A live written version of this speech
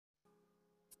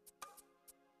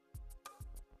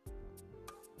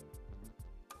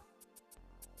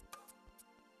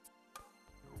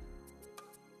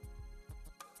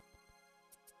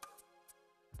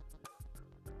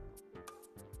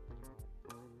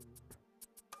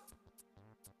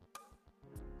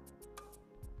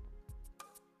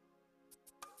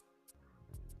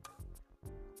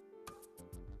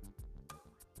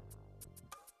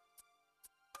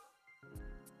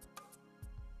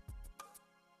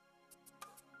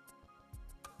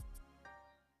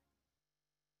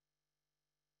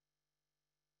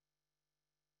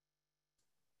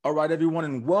All right, everyone,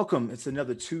 and welcome. It's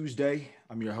another Tuesday.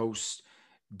 I'm your host,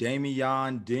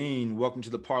 Damian Dean. Welcome to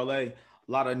the Parlay.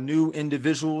 A lot of new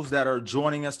individuals that are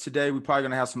joining us today. We're probably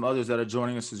going to have some others that are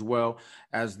joining us as well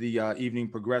as the evening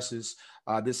progresses.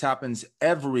 This happens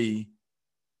every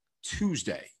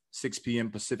Tuesday, 6 p.m.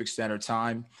 Pacific Standard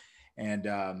Time. And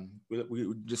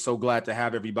we're just so glad to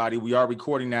have everybody. We are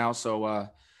recording now, so,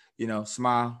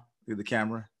 smile, look at the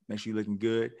camera, make sure you're looking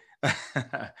good.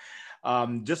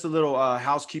 Just a little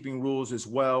housekeeping rules as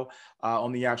well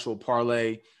on the actual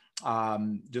parlay.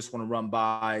 Just want to run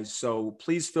by. So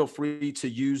please feel free to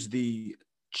use the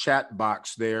chat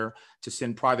box there to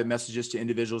send private messages to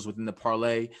individuals within the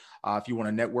parlay. If you want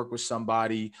to network with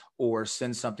somebody or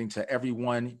send something to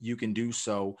everyone, you can do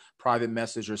so. Private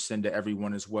message or send to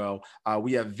everyone as well.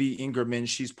 We have V. Ingerman.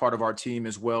 She's part of our team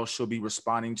as well. She'll be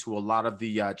responding to a lot of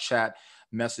the chat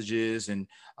messages and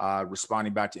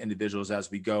responding back to individuals as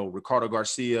we go. Ricardo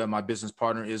Garcia, my business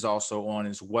partner, is also on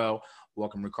as well.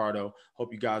 Welcome, Ricardo.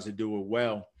 Hope you guys are doing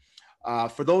well.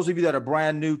 For those of you that are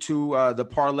brand new to the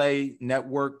Parlay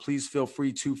Network, please feel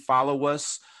free to follow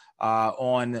us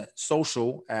on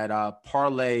social at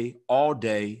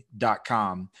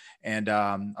parlayallday.com. And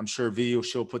I'm sure V,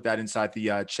 she'll put that inside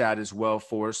the chat as well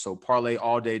for us. So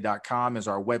parlayallday.com is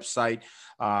our website.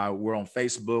 We're on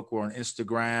Facebook, we're on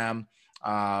Instagram,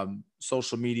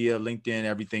 social media, LinkedIn,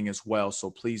 everything as well.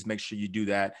 So please make sure you do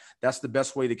that. That's the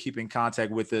best way to keep in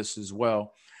contact with us as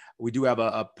well. We do have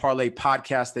a Parlay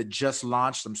podcast that just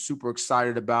launched. I'm super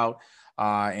excited about,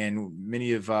 and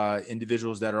many of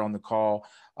individuals that are on the call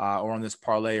or on this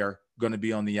parlay are going to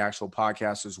be on the actual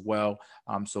podcast as well.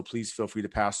 So please feel free to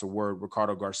pass the word.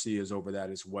 Ricardo Garcia is over that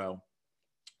as well.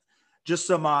 Just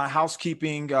some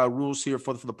housekeeping rules here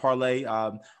for the parlay.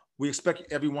 We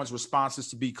expect everyone's responses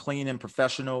to be clean and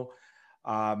professional.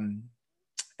 And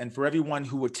for everyone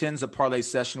who attends a parlay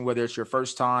session, whether it's your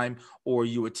first time or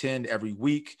you attend every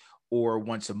week or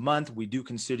once a month, we do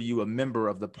consider you a member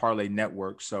of the Parlay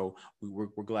Network. So we're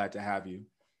glad to have you.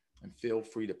 And feel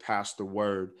free to pass the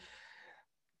word.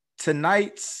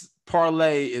 Tonight's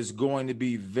parlay is going to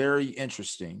be very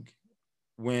interesting.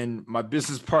 When my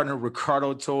business partner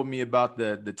Ricardo told me about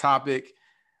the topic,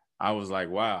 I was like,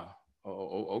 wow,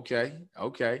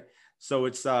 okay. So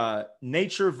it's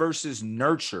nature versus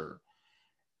nurture.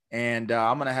 And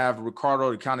I'm going to have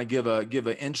Ricardo to kind of give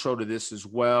an intro to this as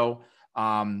well.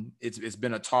 It's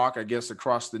been a talk, I guess,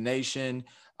 across the nation.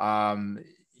 And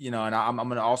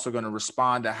I'm also going to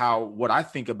respond to what I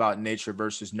think about nature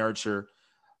versus nurture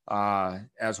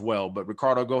as well. But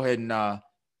Ricardo, go ahead and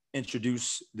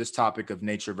introduce this topic of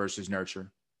nature versus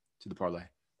nurture to the parlay.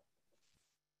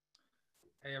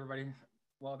 Hey, everybody.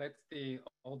 Well, that's the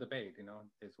old debate,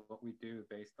 is what we do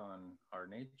based on our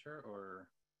nature or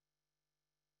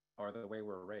the way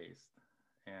we're raised.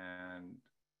 And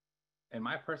in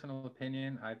my personal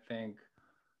opinion, I think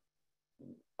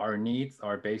our needs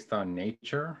are based on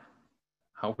nature.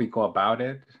 How we go about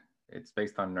it, it's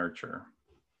based on nurture.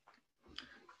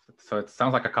 So it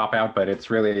sounds like a cop-out, but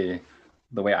it's really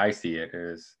the way I see it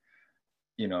is,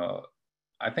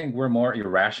 I think we're more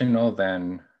irrational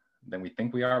than we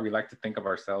think we are. We like to think of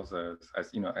ourselves as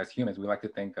humans, we like to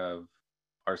think of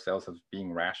ourselves as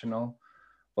being rational.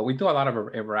 But we do a lot of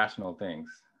irrational things,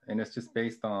 and it's just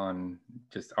based on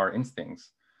just our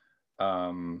instincts.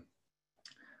 I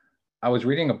was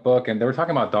reading a book, and they were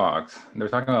talking about dogs. They were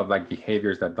talking about like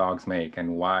behaviors that dogs make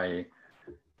and why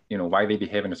they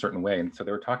behave in a certain way. And so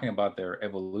they were talking about their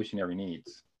evolutionary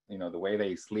needs. The way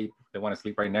they sleep, they want to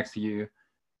sleep right next to you.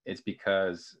 It's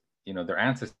because their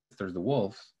ancestors, the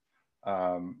wolves,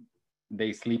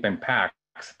 they sleep in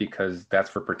packs because that's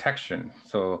for protection.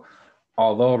 So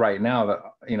although right now that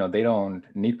they don't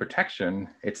need protection,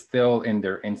 it's still in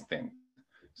their instinct.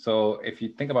 So if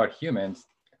you think about humans,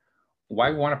 why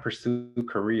we want to pursue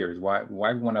careers, why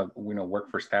we want to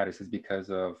work for status is because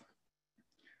of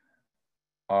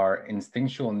our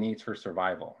instinctual needs for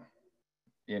survival.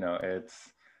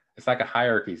 It's like a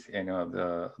hierarchy.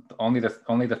 Only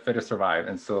the fittest survive,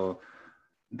 and so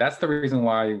that's the reason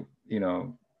why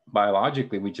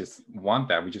biologically we just want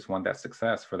that. We just want that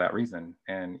success for that reason.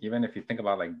 And even if you think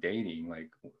about like dating, like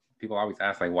people always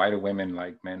ask like, why do women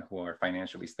like men who are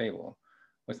financially stable?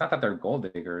 Well, it's not that they're gold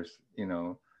diggers,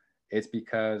 it's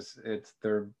because it's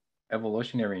their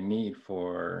evolutionary need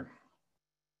for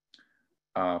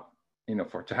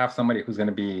to have somebody who's going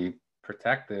to be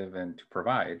protective and to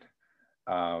provide.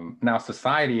 Now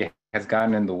society has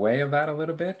gotten in the way of that a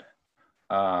little bit,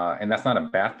 and that's not a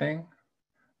bad thing.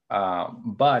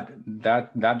 But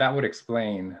that would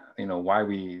explain, why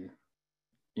we,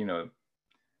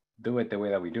 do it the way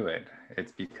that we do it.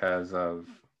 It's because of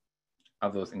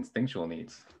those instinctual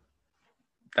needs.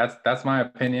 That's my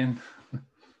opinion.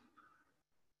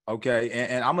 Okay,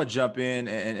 and I'm gonna jump in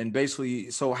and basically,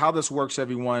 so how this works,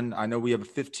 everyone. I know we have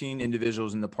 15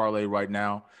 individuals in the parlay right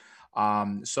now.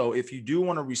 So if you do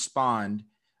want to respond,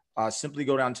 simply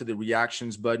go down to the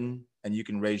reactions button and you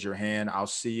can raise your hand. I'll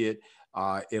see it.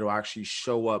 It'll actually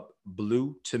show up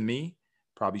blue to me,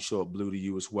 probably show up blue to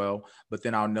you as well. But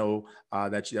then I'll know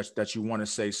that you want to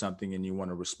say something and you want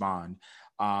to respond.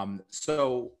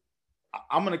 So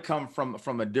I'm going to come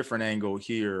from a different angle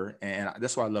here, and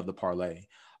that's why I love the parlay.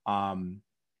 And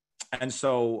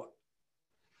so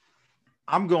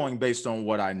I'm going based on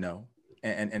what I know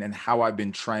and how I've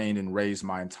been trained and raised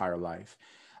my entire life.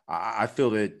 I feel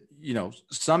that,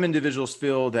 some individuals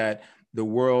feel that the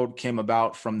world came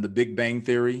about from the Big Bang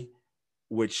Theory,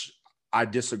 which I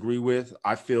disagree with.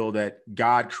 I feel that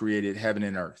God created heaven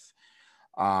and earth.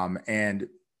 And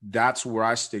that's where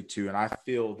I stick to. And I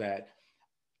feel that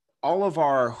all of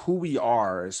who we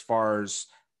are, as far as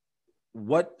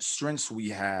what strengths we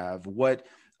have, what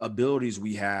abilities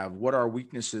we have, what our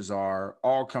weaknesses are,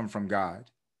 all come from God,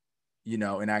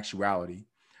 in actuality.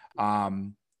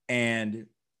 And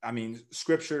I mean,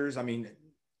 scriptures, I'm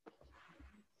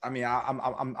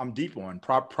deep on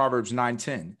Proverbs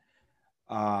 9:10.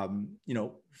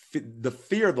 The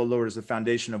fear of the Lord is the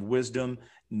foundation of wisdom.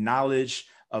 Knowledge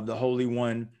of the Holy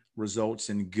One results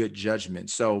in good judgment.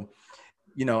 So,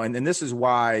 and this is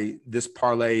why this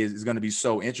parlay is going to be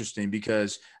so interesting,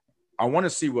 because I want to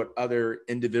see what other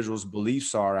individuals'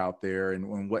 beliefs are out there,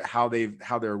 and how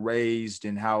they're raised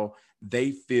and how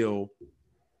they feel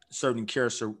certain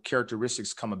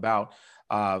characteristics come about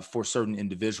for certain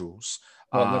individuals.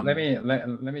 Well, let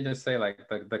me just say, like,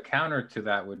 the counter to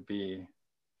that would be,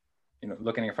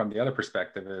 looking at it from the other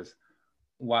perspective, is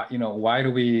why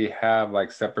do we have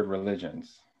like separate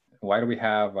religions? Why do we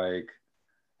have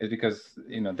it's because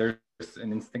there's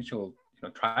an instinctual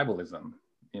tribalism.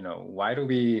 Why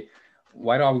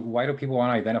do people want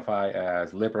to identify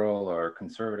as liberal or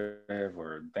conservative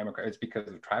or Democrat? It's because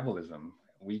of tribalism.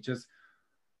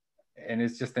 And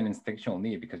it's just an instinctual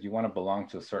need, because you want to belong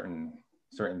to a certain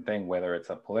thing, whether it's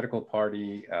a political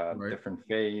party, right, different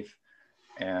faith,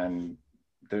 and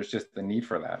there's just the need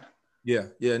for that. Yeah.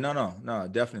 No,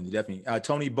 definitely.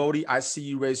 Tony Bodie, I see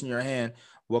you raising your hand.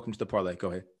 Welcome to the parlay. Go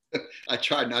ahead. I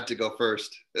tried not to go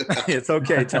first. It's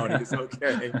okay, Tony. It's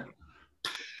okay.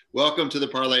 Welcome to the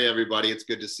parlay, everybody. It's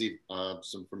good to see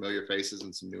some familiar faces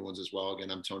and some new ones as well.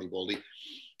 Again, I'm Tony Boldy.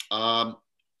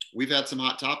 We've had some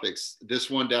hot topics. This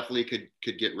one definitely could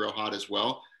get real hot as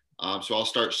well. So I'll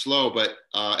start slow, but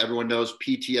everyone knows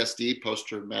PTSD,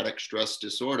 post-traumatic stress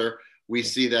disorder. We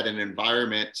see that in an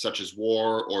environment such as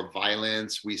war or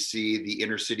violence. We see the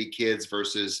inner city kids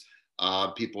versus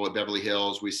people at Beverly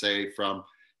Hills. We say from,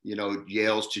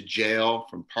 Yale's to jail,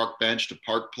 from park bench to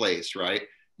park place, right?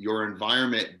 Your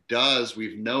environment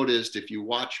we've noticed, if you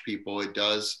watch people, it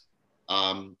does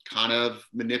kind of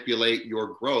manipulate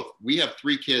your growth. We have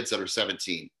 3 kids that are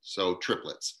 17, so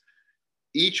triplets.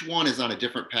 Each one is on a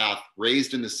different path,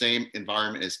 raised in the same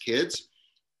environment as kids.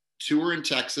 2 are in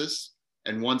Texas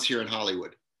and 1's here in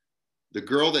Hollywood. The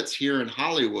girl that's here in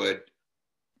Hollywood,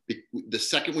 the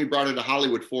second we brought her to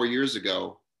Hollywood 4 years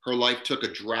ago, her life took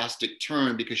a drastic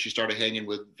turn because she started hanging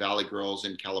with Valley girls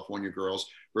and California girls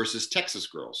versus Texas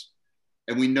girls.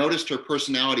 And we noticed her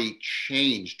personality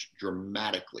changed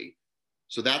dramatically.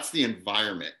 So that's the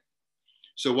environment.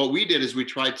 So what we did is we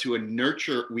tried to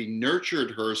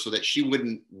nurtured her so that she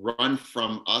wouldn't run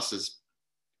from us as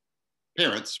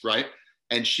parents, right?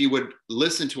 And she would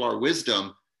listen to our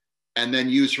wisdom and then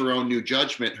use her own new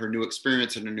judgment, her new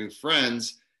experience, and her new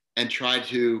friends, and try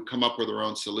to come up with her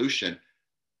own solution.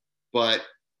 But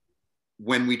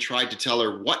when we tried to tell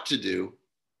her what to do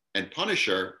and punish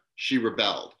her, she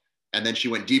rebelled. And then she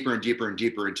went deeper and deeper and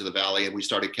deeper into the valley. And we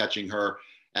started catching her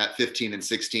at 15 and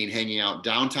 16, hanging out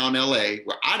downtown LA,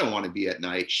 where I don't want to be at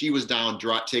night. She was down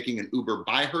taking an Uber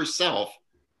by herself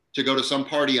to go to some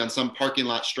party on some parking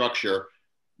lot structure,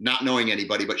 not knowing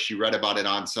anybody, but she read about it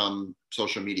on some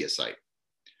social media site.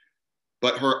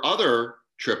 But her other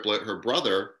triplet, her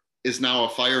brother, is now a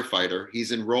firefighter.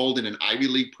 He's enrolled in an Ivy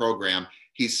League program.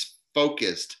 He's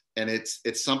focused, and it's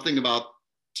something about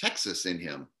Texas in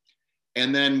him.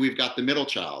 And then we've got the middle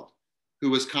child, who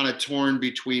was kind of torn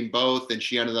between both, and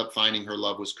she ended up finding her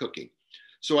love was cooking.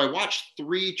 So I watched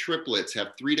 3 triplets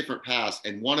have 3 different paths,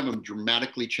 and one of them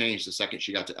dramatically changed the second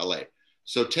she got to LA.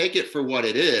 So take it for what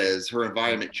it is. Her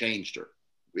environment changed her.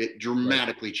 It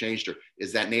dramatically changed her.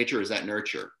 Is that nature? Is that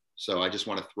nurture? So I just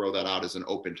want to throw that out as an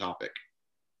open topic.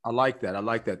 I like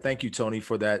that. Thank you, Tony,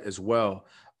 for that as well.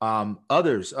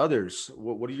 Others,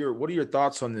 what are your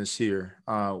thoughts on this here?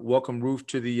 Welcome, Ruth,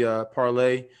 to the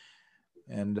parlay,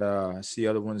 and I see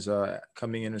other ones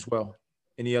coming in as well.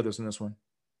 Any others on this one?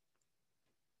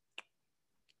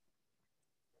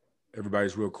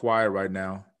 Everybody's real quiet right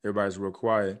now. Everybody's real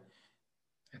quiet.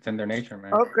 It's in their nature,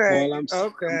 man. Okay. Well, I'm Oh,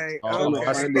 trying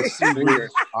to find this secret.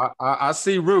 I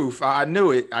see Ruth. I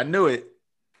knew it.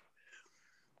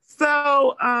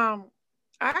 So I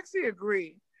actually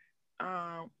agree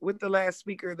with the last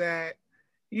speaker that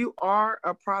you are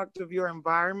a product of your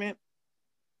environment.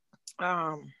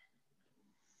 And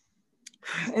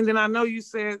then I know you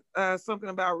said something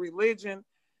about religion.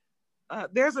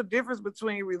 There's a difference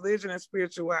between religion and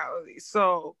spirituality.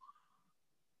 So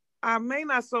I may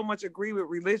not so much agree with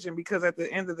religion because at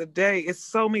the end of the day, it's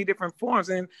so many different forms.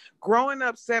 And growing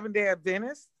up Seventh-day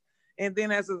Adventist, and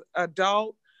then as an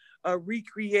adult,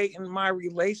 recreating my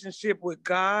relationship with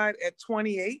God at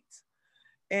 28,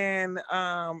 and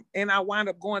I wound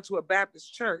up going to a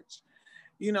Baptist church.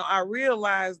 You know, I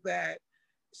realized that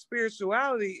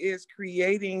spirituality is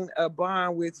creating a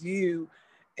bond with you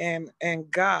and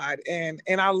God. And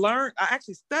I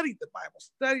actually studied the Bible,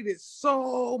 studied it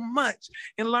so much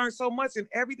and learned so much. And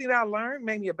everything that I learned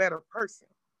made me a better person.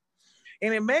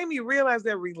 And it made me realize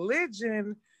that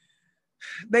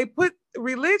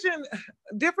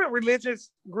different religious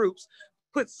groups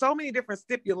put so many different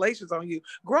stipulations on you.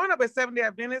 Growing up at Seventh-day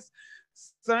Adventist,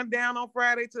 sundown on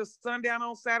Friday to sundown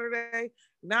on Saturday,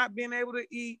 not being able to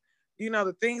eat, you know,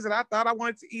 the things that I thought I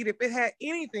wanted to eat. If it had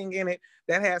anything in it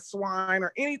that had swine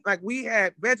or any, like we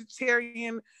had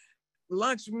vegetarian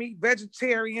lunch meat,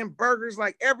 vegetarian burgers,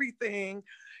 like everything,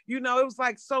 you know, it was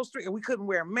like so strict. And we couldn't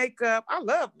wear makeup. I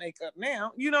love makeup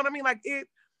now. You know what I mean? Like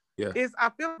I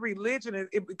feel religion,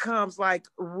 it becomes like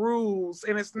rules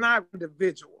and it's not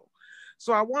individual.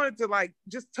 So I wanted to like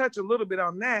just touch a little bit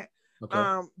on that.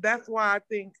 Okay. That's why I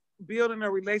think building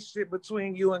a relationship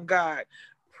between you and God,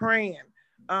 praying.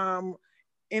 And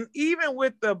even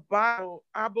with the Bible,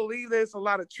 I believe there's a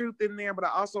lot of truth in there, but I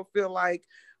also feel like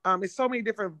it's so many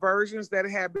different versions that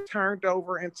have been turned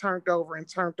over and turned over and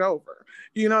turned over.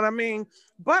 You know what I mean?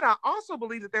 But I also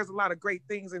believe that there's a lot of great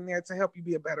things in there to help you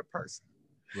be a better person.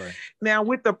 Right. Now,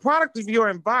 with the product of your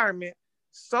environment,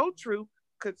 so true,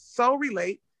 could so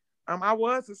relate. I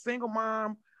was a single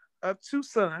mom of 2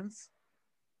 sons.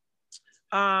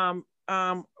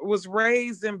 Was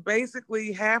raised in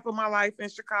basically half of my life in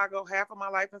Chicago, half of my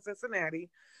life in Cincinnati.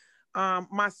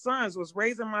 My sons was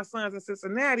raising my sons in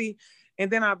Cincinnati,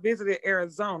 and then I visited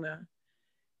Arizona.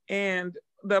 And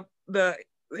the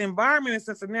environment in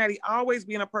Cincinnati, always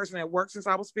being a person that worked since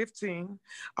I was 15,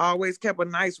 always kept a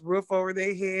nice roof over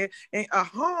their head. And a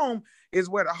home is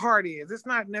where the heart is. It's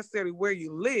not necessarily where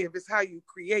you live, it's how you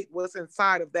create what's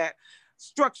inside of that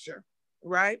structure,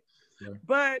 right? Yeah.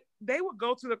 But they would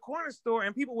go to the corner store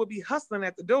and people would be hustling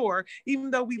at the door,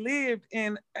 even though we lived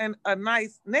in a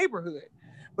nice neighborhood.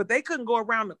 But they couldn't go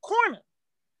around the corner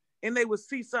and they would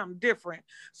see something different.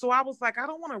 So I was like, I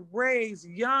don't want to raise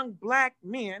young Black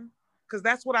men, because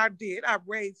that's what I did. I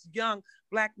raised young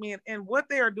Black men, and what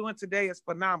they are doing today is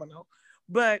phenomenal.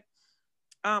 But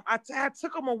I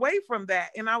took them away from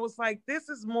that, and I was like, this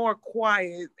is more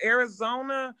quiet.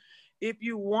 Arizona, if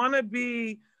you want to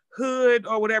be hood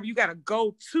or whatever, you got to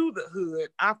go to the hood.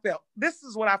 This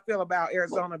is what I feel about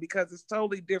Arizona, because it's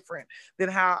totally different than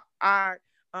how I,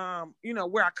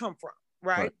 where I come from,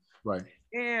 right? Right.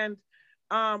 And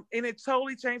it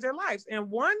totally changed their lives. And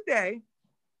one day,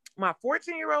 my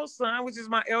 14-year-old son, which is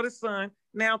my eldest son,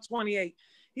 now 28,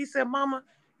 he said, Mama,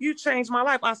 you changed my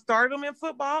life. I started him in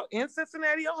football in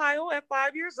Cincinnati, Ohio at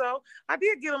 5 years old. I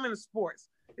did get him into sports.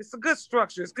 It's a good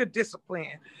structure. It's good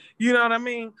discipline. You know what I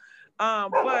mean?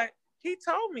 But he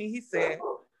told me, he said,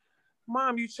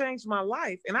 Mom, you changed my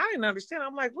life. And I didn't understand.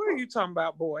 I'm like, what are you talking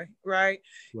about, boy? Right?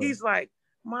 He's like,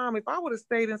 Mom, if I would have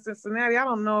stayed in Cincinnati, I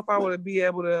don't know if I would be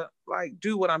able to like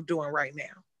do what I'm doing right now.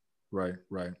 Right.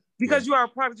 Because you are a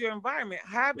part of your environment.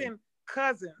 Having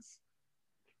cousins,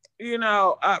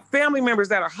 family members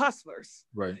that are hustlers.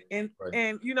 Right. And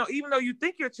even though you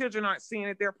think your children aren't seeing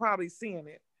it, they're probably seeing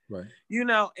it. Right.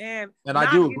 And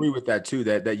I do agree with that too,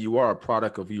 that you are a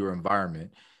product of your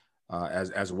environment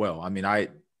as well. I mean,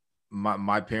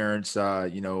 my parents,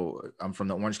 I'm from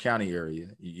the Orange County area,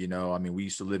 we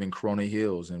used to live in Corona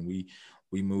Hills, and we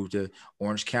moved to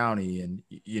Orange County, and,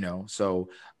 so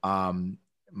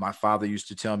my father used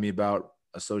to tell me about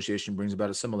association brings about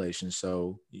assimilation.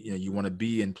 So, you want to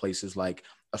be in places like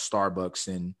a Starbucks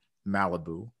in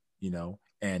Malibu,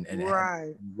 and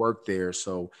right. work there.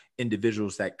 So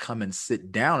individuals that come and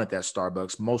sit down at that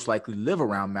Starbucks most likely live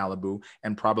around Malibu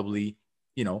and probably,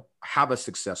 have a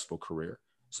successful career.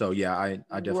 So yeah, I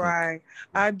definitely. Right.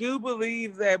 I do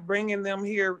believe that bringing them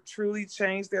here truly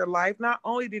changed their life. Not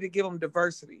only did it give them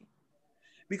diversity,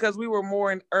 because we were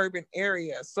more in urban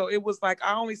areas. So it was like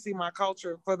I only see my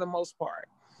culture for the most part.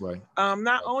 Right.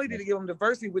 Not only did it give them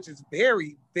diversity, which is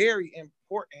very, very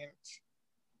important,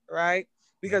 right?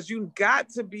 Because you got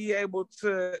to be able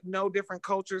to know different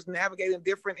cultures, navigate in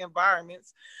different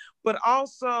environments, but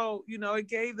also, you know, it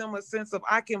gave them a sense of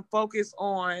I can focus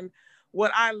on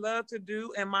what I love to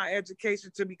do and my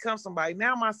education to become somebody.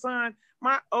 Now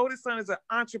my oldest son is an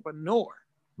entrepreneur.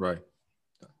 Right.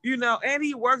 You know, and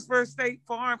he works for a state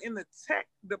farm in the tech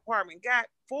department, got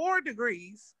 4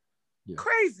 degrees. Yeah.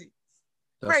 Crazy.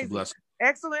 That's crazy. A blessing.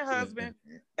 Excellent husband,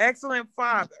 excellent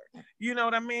father. You know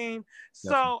what I mean?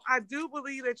 Definitely. So I do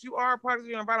believe that you are a part of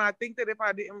your environment. I think that if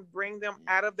I didn't bring them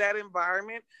out of that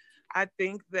environment, I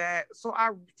think that, so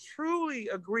I truly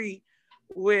agree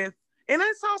with, and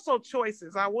it's also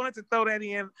choices. I wanted to throw that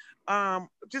in,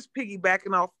 just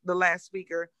piggybacking off the last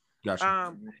speaker.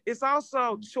 Gotcha. It's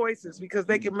also choices because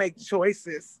they can make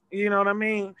choices. You know what I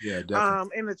mean? Yeah,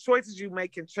 definitely. And the choices you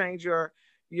make can change your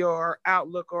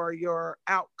outlook or your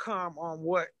outcome on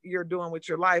what you're doing with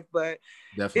your life. But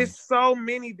definitely. It's so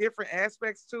many different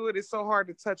aspects to it. It's so hard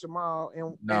to touch them all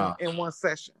in one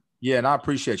session. Yeah, and I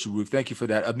appreciate you, Ruth. Thank you for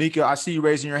that. Amika, I see you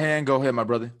raising your hand. Go ahead, my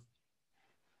brother.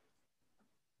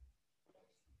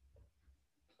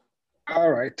 All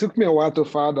right. Took me a while to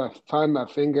find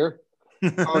that finger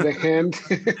or the hand.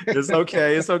 It's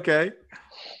okay. It's okay.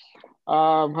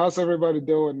 How's everybody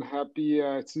doing? Happy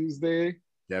Tuesday.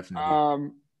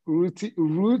 Definitely.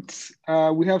 Ruth,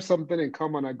 we have something in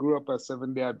common. I grew up a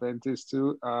Seventh-day Adventist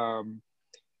too.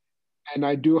 And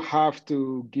I do have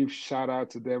to give shout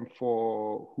out to them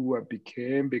for who I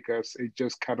became, because it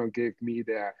just kind of gave me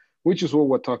that, which is what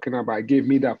we're talking about. It gave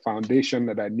me that foundation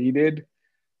that I needed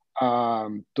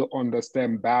to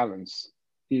understand balance,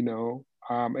 you know,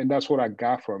 and that's what I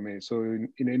got from it. So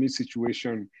in any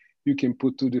situation, you can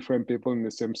put 2 different people in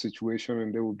the same situation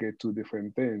and they will get 2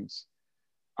 different things.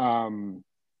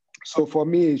 So for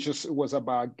me, it was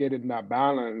about getting that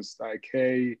balance. Like,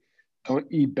 hey, don't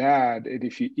eat bad. And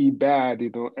if you eat bad, you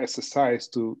don't exercise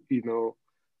to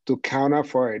counter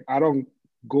for it. I don't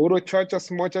go to church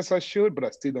as much as I should, but I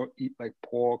still don't eat like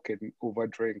pork and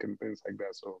overdrink and things like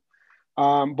that. So,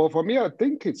 but for me, I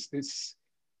think it's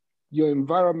your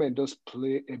environment does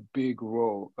play a big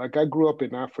role. Like I grew up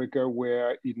in Africa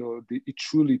where, you know, it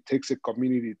truly takes a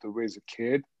community to raise a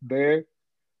kid there.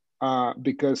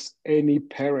 Because any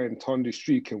parent on the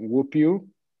street can whoop you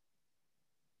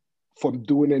from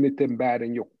doing anything bad,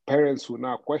 and your parents will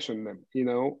not question them. You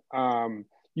know,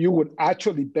 you would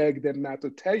actually beg them not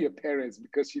to tell your parents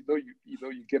because you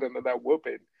get another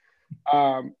whooping.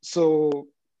 So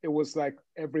it was like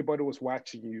everybody was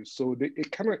watching you. So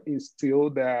it kind of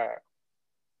instilled that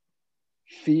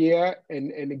fear,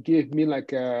 and it gave me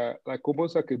like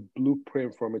almost like a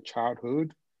blueprint from a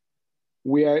childhood,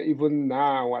 where even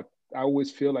now I always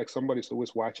feel like somebody's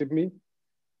always watching me.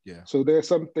 Yeah. So there's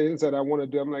some things that I want to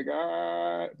do. I'm like,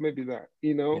 maybe that,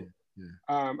 you know.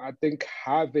 Yeah. I think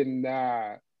having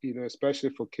that, you know, especially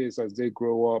for kids as they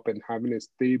grow up and having a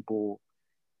stable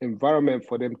environment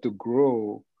for them to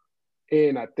grow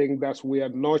in, I think that's where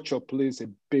nurture plays a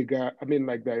bigger,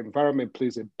 the environment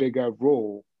plays a bigger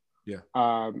role. Yeah.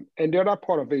 And the other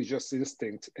part of it is just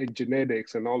instinct and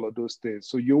genetics and all of those things.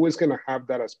 So you're always going to have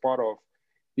that as part of,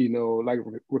 you know, like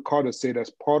Ricardo said, as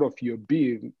part of your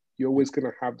being. You're always going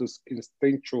to have those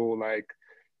instinctual, like,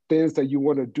 things that you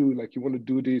want to do. Like, you want to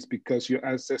do this because your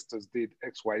ancestors did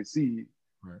X, Y, Z.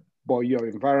 Right. But your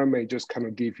environment just kind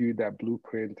of gave you that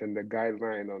blueprint and the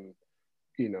guideline on,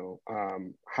 you know,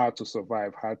 how to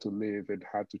survive, how to live, and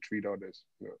how to treat others.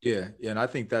 You know? Yeah. And I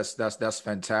think that's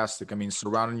fantastic. I mean,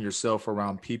 surrounding yourself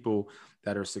around people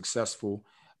that are successful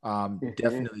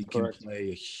definitely can play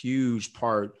a huge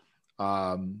part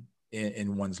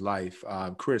in one's life.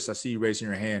 Chris, I see you raising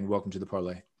your hand. Welcome to the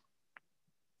Parlé.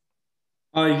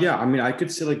 Yeah, I mean, I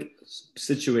could see like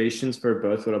situations for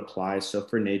both would apply. So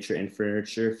for nature and for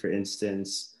nurture, for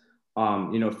instance,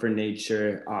 you know, for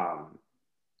nature,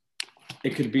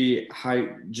 it could be high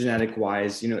genetic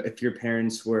wise, you know, if your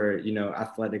parents were, you know,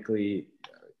 athletically,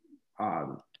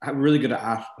 really good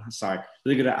at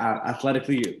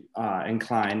athletically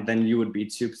inclined, then you would be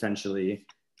too potentially.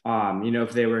 You know,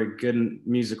 if they were good in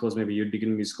musicals, maybe you'd be good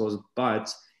in musicals,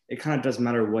 but it kind of doesn't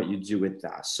matter what you do with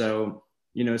that. So,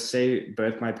 you know, say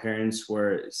both my parents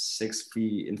were 6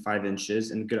 feet and 5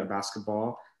 inches and good at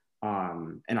basketball.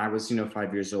 And I was, you know,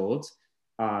 5 years old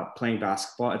playing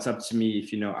basketball. It's up to me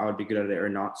if, you know, I would be good at it or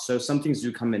not. So some things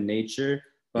do come in nature,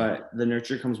 but the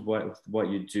nurture comes with what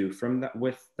you do from that,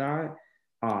 with that.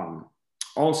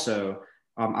 Also,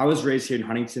 I was raised here in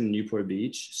Huntington, Newport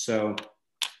Beach. So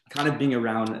kind of being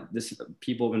around this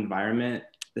people environment,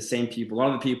 the same people, a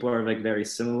lot of the people are like very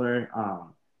similar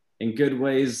in good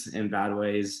ways and bad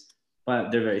ways,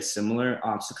 but they're very similar.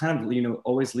 So kind of, you know,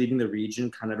 always leaving the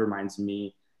region kind of reminds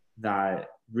me that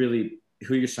really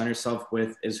who you surround yourself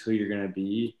with is who you're going to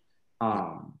be.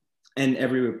 In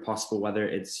every way possible, whether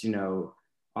it's, you know,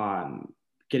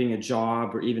 getting a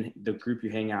job or even the group you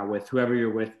hang out with, whoever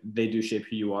you're with, they do shape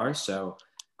who you are. So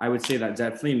I would say that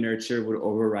definitely nurture would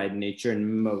override nature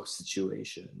in most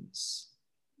situations.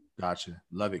 Gotcha.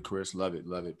 Love it, Chris. Love it.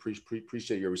 Love it.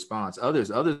 Appreciate your response.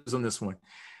 Others on this one.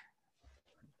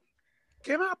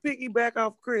 Can I piggyback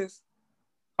off Chris?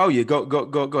 Oh yeah, go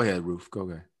ahead, Ruth. Go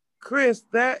ahead. Chris,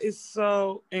 that is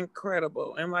so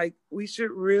incredible. And like, we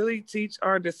should really teach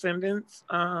our descendants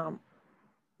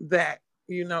that,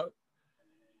 you know,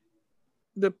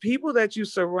 the people that you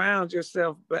surround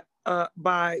yourself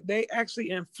by, they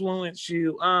actually influence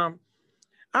you.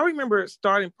 I remember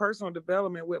starting personal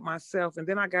development with myself, and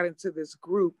then I got into this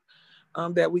group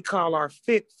that we call our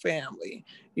Fit Family.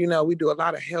 You know, we do a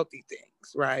lot of healthy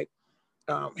things, right?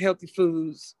 Healthy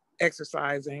foods,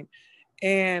 exercising.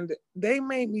 And they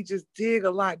made me just dig a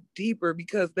lot deeper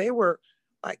because they were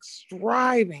like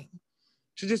striving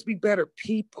to just be better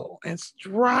people and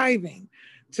striving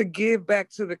to give back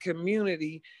to the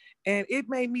community. And it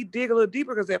made me dig a little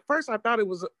deeper because at first I thought it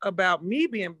was about me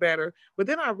being better, but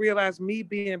then I realized me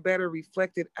being better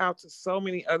reflected out to so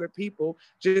many other people,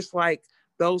 just like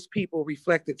those people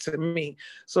reflected to me.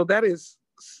 So that is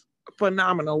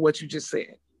phenomenal what you just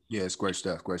said. Yeah, it's great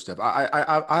stuff. Great stuff.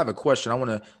 I have a question. I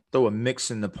want to throw a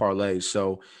mix in the parlay.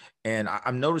 So, and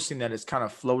I'm noticing that it's kind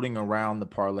of floating around the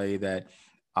parlay that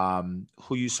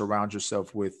who you surround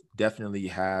yourself with definitely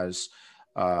has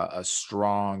a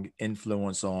strong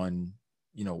influence on,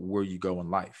 you know, where you go in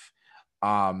life.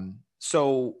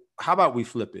 So how about we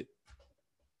flip it?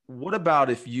 What about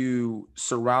if you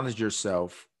surrounded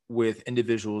yourself with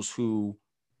individuals who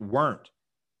weren't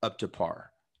up to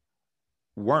par,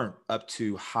 weren't up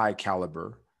to high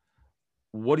caliber?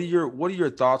 What are your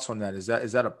thoughts on that? Is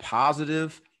that a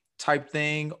positive type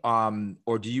thing?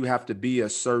 Or do you have to be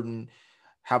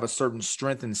have a certain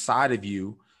strength inside of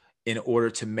you in order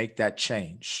to make that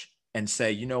change and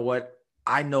say, you know what,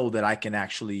 I know that I can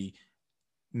actually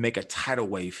make a tidal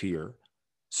wave here.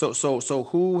 So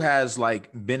who has like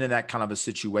been in that kind of a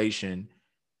situation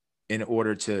in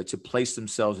order to place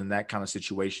themselves in that kind of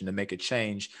situation to make a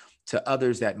change to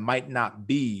others that might not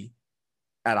be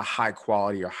at a high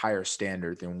quality or higher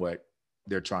standard than what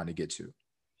they're trying to get to?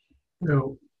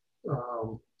 You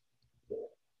know,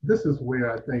 this is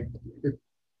where I think it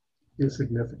is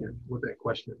significant with that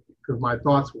question, because my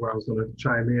thoughts were I was going to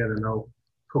chime in, and know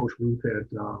Coach Ruth had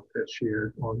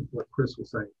shared on what Chris was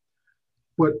saying.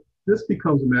 But this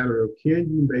becomes a matter of, can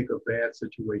you make a bad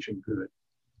situation good?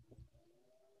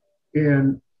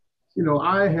 And, you know,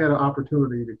 I had an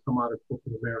opportunity to come out of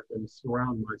corporate America and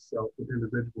surround myself with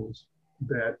individuals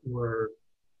that were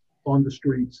on the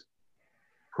streets,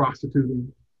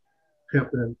 prostituting,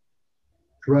 pimping,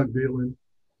 drug dealing.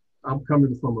 I'm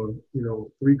coming from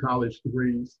 3 college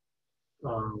degrees,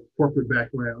 corporate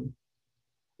background.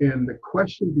 And the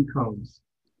question becomes,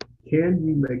 can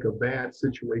you make a bad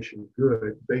situation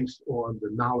good based on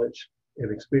the knowledge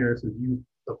and experiences you've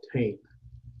obtained?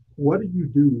 What do you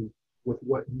do with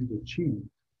what you've achieved?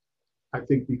 I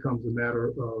think becomes a matter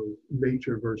of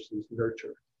nature versus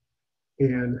nurture.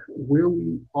 And where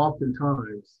we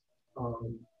oftentimes,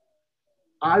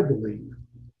 I believe,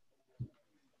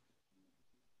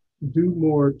 do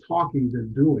more talking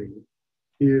than doing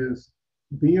is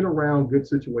being around good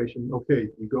situations. Okay,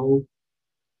 you go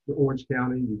to Orange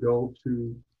County, you go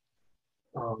to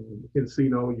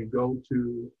Encino, you go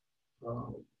to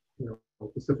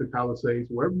Pacific Palisades,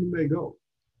 wherever you may go.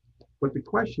 But the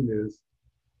question is,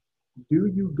 do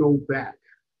you go back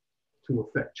to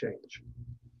affect change?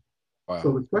 Wow.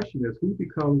 So the question is, who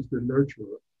becomes the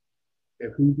nurturer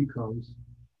and who becomes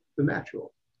the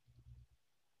natural?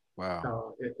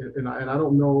 Wow. And I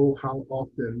don't know how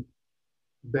often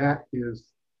that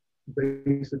is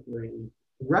basically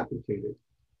replicated.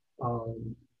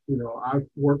 I've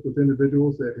worked with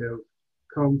individuals that have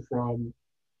come from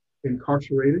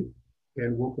incarcerated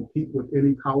and will compete with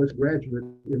any college graduate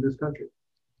in this country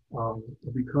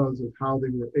because of how they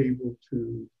were able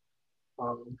to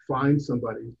find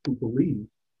somebody who believed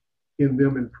in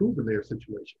them improving their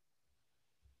situation.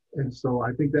 And so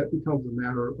I think that becomes a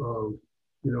matter of,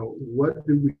 what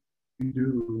do we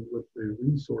do with the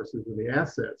resources and the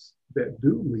assets that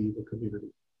do leave a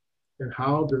community? And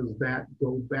how does that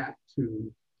go back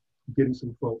to getting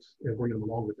some folks and bringing them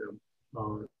along with them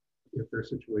if their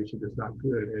situation is not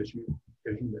good, as you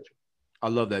mentioned. I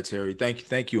love that, Terry.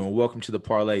 Thank you, and welcome to the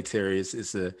Parlay, Terry.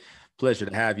 It's a pleasure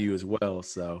to have you as well.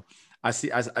 So I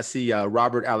see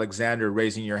Robert Alexander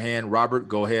raising your hand. Robert,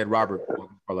 go ahead, Robert. Welcome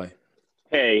to Parlay.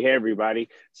 Hey, everybody.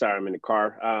 Sorry, I'm in the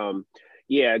car.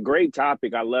 Yeah, great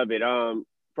topic. I love it.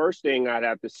 First thing I'd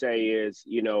have to say is,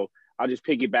 I'll just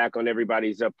piggyback on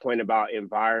everybody's point about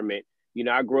environment.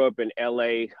 I grew up in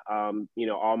LA,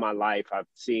 all my life. I've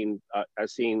seen,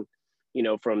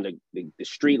 from the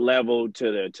street level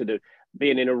to the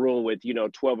being in a room with,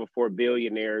 12 or 4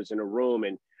 billionaires in a room.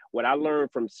 And what I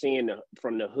learned from seeing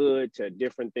from the hood to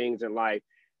different things in life,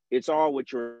 it's all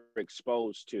what you're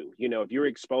exposed to. If you're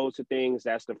exposed to things,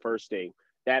 that's the first thing.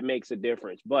 That makes a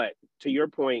difference. But to your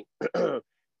point,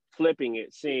 flipping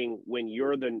it, seeing when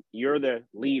you're the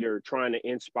leader trying to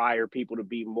inspire people to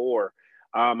be more.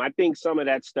 I think some of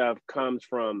that stuff comes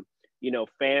from,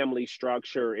 family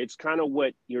structure. It's kind of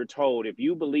what you're told. If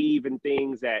you believe in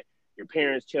things that your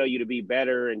parents tell you to be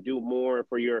better and do more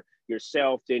for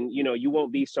yourself, then, you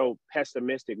won't be so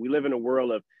pessimistic. We live in a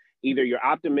world of either you're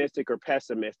optimistic or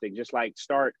pessimistic, just like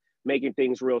start making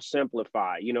things real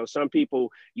simplified. Some people,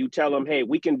 you tell them, hey,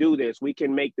 we can do this. We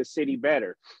can make the city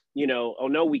better. Oh,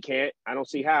 no, we can't. I don't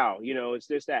see how, it's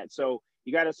this, that. So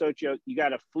you got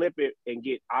to flip it and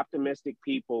get optimistic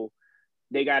people.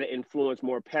 They got to influence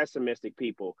more pessimistic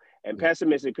people, and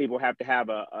pessimistic people have to have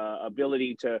a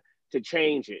ability to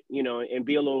change it, and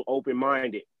be a little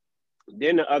open-minded.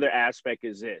 Then the other aspect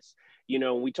is this,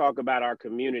 when we talk about our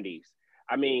communities,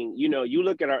 I mean, you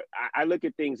look at I look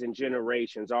at things in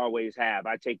generations, always have.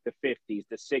 I take the 50s,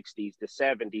 the 60s, the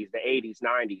 70s, the 80s,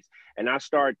 90s, and I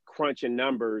start crunching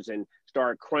numbers and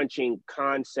start crunching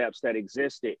concepts that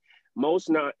existed. Most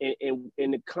not in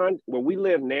where we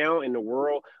live now in the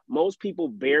world, most people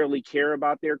barely care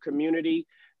about their community,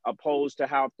 opposed to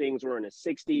how things were in the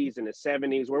 60s and the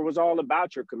 70s, where it was all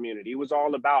about your community. It was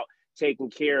all about taking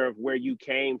care of where you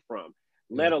came from.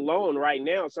 Let alone right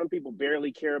now, some people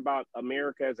barely care about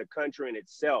America as a country in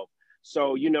itself.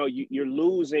 So, you're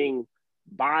losing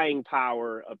buying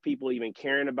power of people even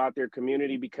caring about their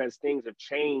community, because things have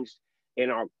changed in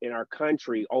our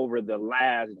country over the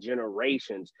last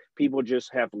generations. People just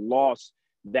have lost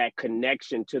that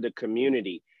connection to the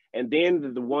community. And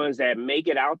then the ones that make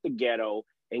it out the ghetto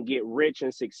and get rich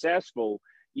and successful,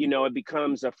 it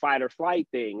becomes a fight or flight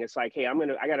thing. It's like, hey,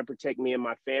 I got to protect me and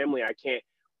my family. I can't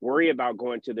worry about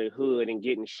going to the hood and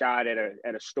getting shot at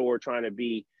a store trying to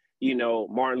be,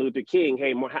 Martin Luther King.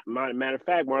 Hey, matter of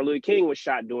fact, Martin Luther King was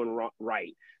shot doing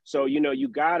right. So,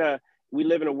 we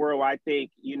live in a world where I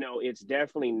think, it's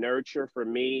definitely nurture for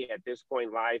me at this point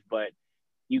in life, but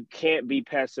you can't be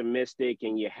pessimistic,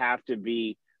 and you have to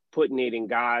be putting it in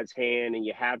God's hand, and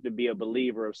you have to be a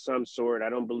believer of some sort. I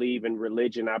don't believe in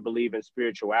religion. I believe in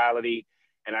spirituality.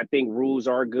 And I think rules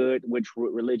are good, which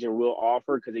religion will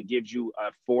offer, because it gives you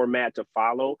a format to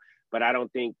follow. But I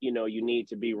don't think, you need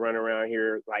to be running around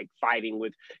here like fighting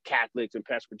with Catholics and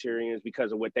Presbyterians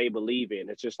because of what they believe in.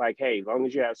 It's just like, hey, as long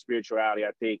as you have spirituality,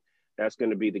 I think that's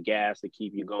going to be the gas to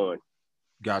keep you going.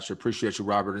 Gotcha. Appreciate you,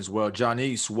 Robert, as well.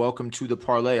 Janice, welcome to the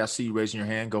Parlay. I see you raising your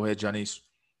hand. Go ahead, Janice.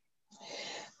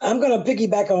 I'm going to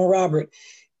piggyback on Robert.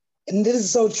 And this is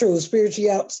so true,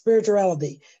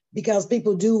 spirituality, because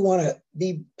people do want to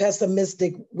be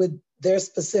pessimistic with their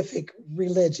specific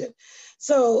religion.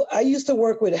 So I used to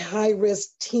work with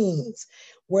high-risk teens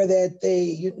where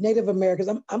the Native Americans,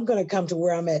 I'm going to come to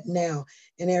where I'm at now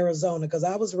in Arizona, because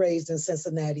I was raised in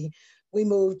Cincinnati. We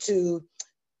moved to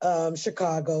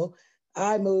Chicago.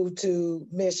 I moved to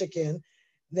Michigan.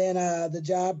 Then the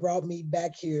job brought me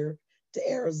back here to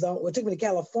Arizona. Well, it took me to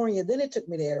California, then it took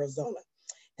me to Arizona.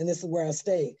 And this is where I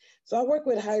stayed. So I worked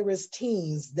with high-risk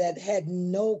teens that had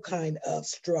no kind of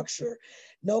structure,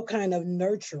 no kind of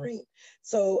nurturing.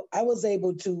 So I was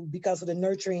able to, because of the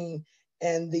nurturing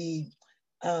and the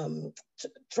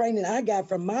training I got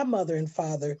from my mother and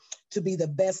father, to be the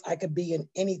best I could be in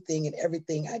anything and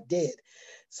everything I did.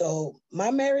 So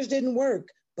my marriage didn't work,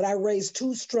 but I raised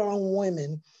 2 strong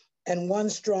women and 1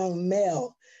 strong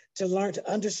male to learn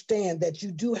to understand that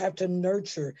you do have to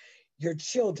nurture your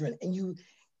children. And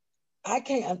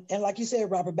and like you said,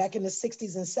 Robert, back in the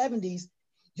 60s and 70s,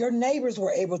 your neighbors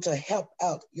were able to help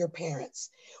out your parents,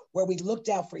 where we looked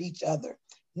out for each other.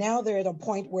 Now they're at a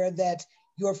point where that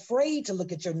you're afraid to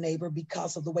look at your neighbor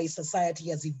because of the way society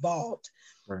has evolved.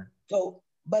 Right. So,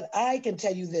 but I can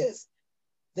tell you this,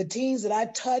 the teens that I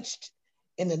touched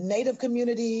in the Native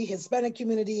community, Hispanic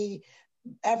community,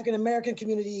 African-American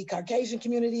community, Caucasian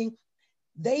community,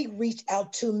 they reach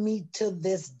out to me to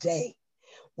this day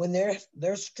when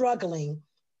they're struggling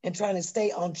and trying to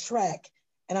stay on track,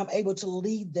 and I'm able to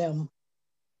lead them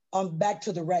back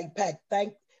to the right path.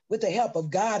 With the help of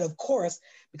God, of course,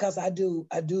 because I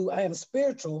am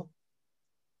spiritual,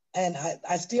 and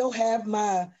I still have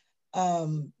my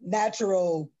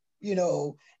natural,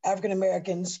 African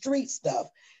American street stuff,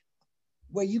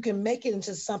 where you can make it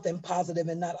into something positive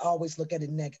and not always look at it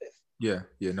negative. Yeah,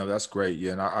 no, that's great.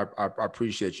 Yeah, and I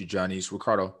appreciate you, Johnny.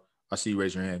 Ricardo, I see you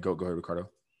raise your hand. Go ahead, Ricardo.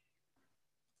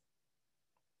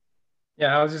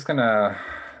 Yeah, I was just gonna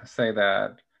say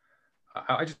that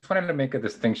I just wanted to make a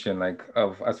distinction, like,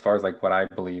 of as far as like what I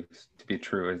believe to be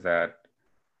true is that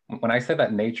when I said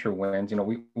that nature wins,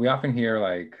 we often hear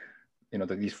like,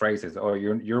 these phrases, oh,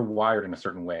 you're wired in a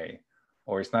certain way,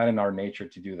 or it's not in our nature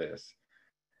to do this.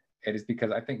 It is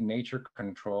because I think nature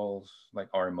controls like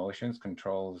our emotions,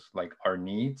 controls like our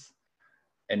needs,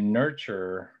 and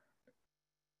nurture,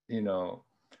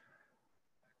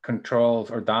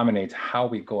 controls or dominates how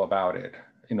we go about it.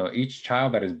 Each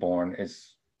child that is born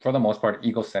is, for the most part,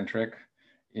 egocentric.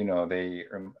 They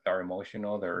are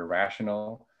emotional, they're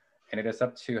irrational, and it is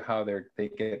up to how they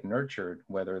get nurtured,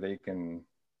 whether they can,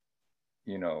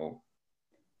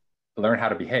 learn how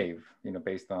to behave,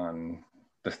 based on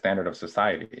the standard of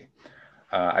society.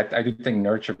 I do think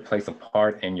nurture plays a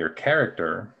part in your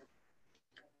character,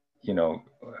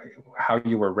 how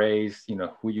you were raised,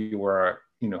 who you were,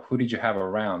 who did you have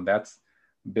around, that's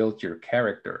built your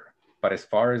character. But as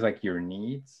far as like your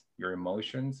needs, your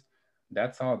emotions,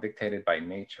 that's all dictated by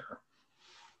nature.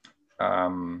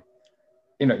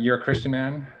 You're a Christian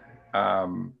man,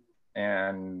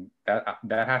 and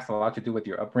that has a lot to do with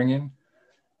your upbringing.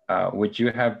 Would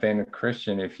you have been a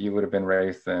Christian if you would have been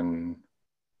raised in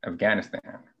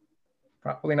Afghanistan?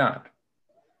 Probably not.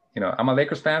 I'm a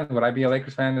Lakers fan. Would I be a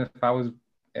Lakers fan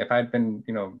if I'd been,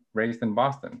 raised in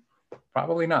Boston?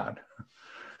 Probably not.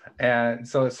 And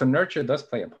so nurture does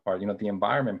play a part. The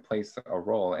environment plays a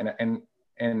role, and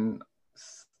in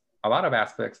a lot of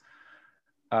aspects,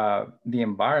 the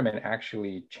environment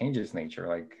actually changes nature.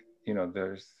 Like,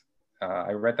 there's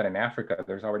I read that in Africa,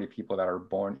 there's already people that are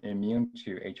born immune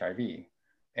to HIV,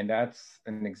 and that's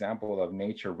an example of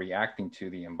nature reacting to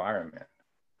the environment.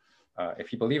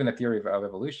 If you believe in the theory of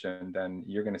evolution, then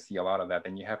you're going to see a lot of that.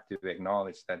 Then you have to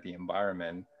acknowledge that the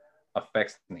environment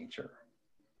affects nature.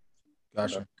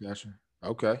 Gotcha.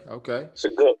 Okay. It's a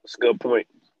good point.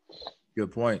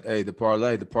 Good point. Hey, the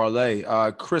parlay.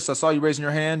 Chris, I saw you raising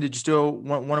your hand. Did you still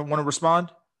want to respond?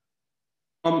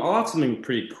 I'll add something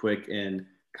pretty quick and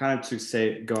kind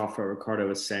of go off what Ricardo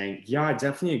was saying. Yeah, I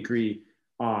definitely agree.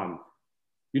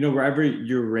 Wherever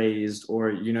you're raised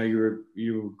or,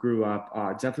 you grew up,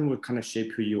 definitely would kind of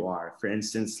shape who you are. For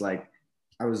instance, like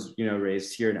I was,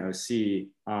 raised here in OC.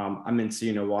 I'm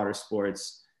into, water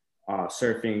sports,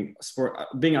 surfing,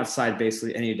 being outside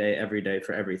basically any day, every day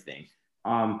for everything.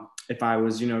 If I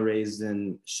was, raised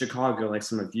in Chicago, like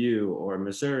some of you, or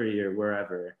Missouri or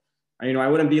wherever, I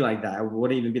wouldn't be like that. I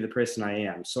wouldn't even be the person I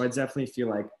am. So I definitely feel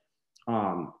like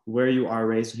where you are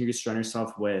raised and who you surround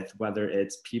yourself with, whether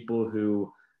it's people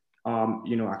who,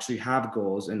 actually have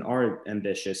goals and are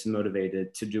ambitious and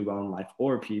motivated to do well in life,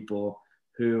 or people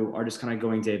who are just kind of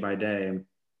going day by day,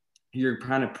 you're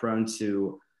kind of prone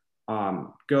to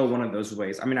go one of those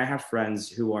ways. I have friends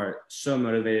who are so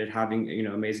motivated, having,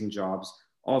 amazing jobs.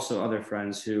 Also other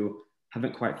friends who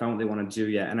haven't quite found what they want to do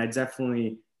yet. And I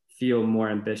definitely feel more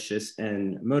ambitious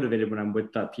and motivated when I'm with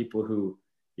people who,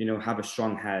 have a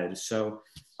strong head. So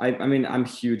I'm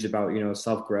huge about,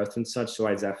 self-growth and such. So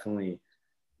I definitely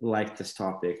like this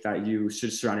topic, that you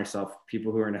should surround yourself with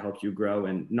people who are going to help you grow,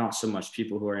 and not so much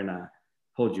people who are going to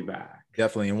hold you back.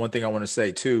 Definitely. And one thing I want to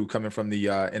say too, coming from the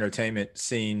entertainment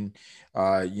scene,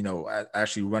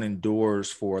 actually running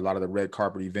doors for a lot of the red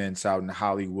carpet events out in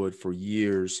Hollywood for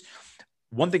years.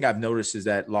 One thing I've noticed is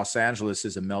that Los Angeles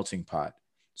is a melting pot.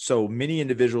 So many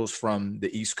individuals from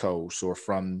the East Coast or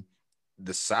from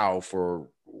the South or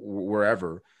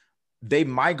wherever, they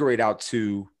migrate out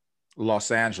to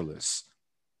Los Angeles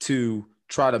to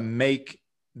try to make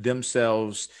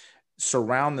themselves,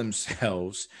 surround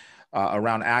themselves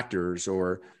around actors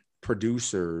or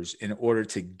producers in order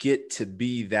to get to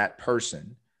be that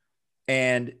person.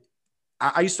 And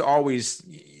I used to always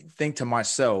think to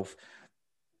myself,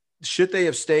 should they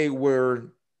have stayed where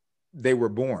they were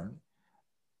born?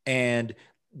 And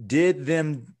did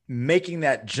them making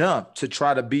that jump to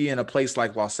try to be in a place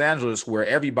like Los Angeles, where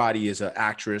everybody is an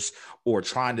actress or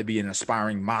trying to be an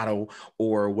aspiring model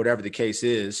or whatever the case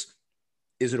is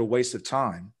it a waste of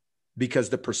time? Because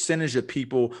the percentage of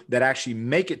people that actually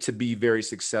make it to be very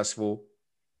successful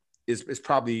is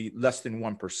probably less than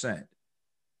 1%.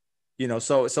 You know,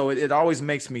 so it always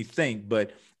makes me think,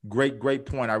 but great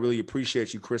point. I really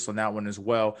appreciate you, Chris, on that one as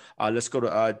well. Let's go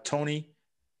to Tony.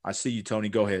 I see you, Tony.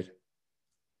 Go ahead.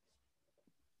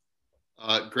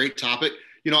 Great topic.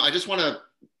 You know, I just want to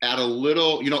add a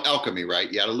little, you know, alchemy,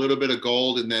 right? You add a little bit of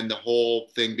gold and then the whole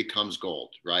thing becomes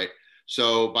gold, right?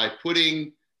 So by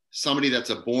putting somebody that's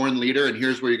a born leader, and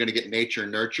here's where you're going to get nature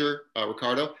and nurture,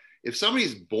 Ricardo. If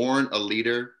somebody's born a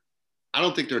leader, I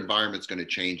don't think their environment's going to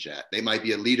change that. They might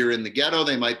be a leader in the ghetto.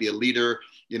 They might be a leader,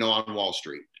 you know, on Wall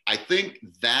Street. I think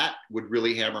that would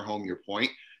really hammer home your point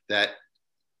that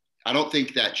I don't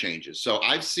think that changes. So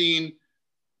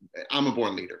I'm a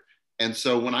born leader. And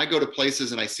so when I go to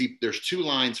places and I see there's 2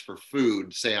 lines for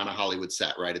food, say on a Hollywood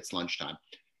set, right? It's lunchtime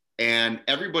and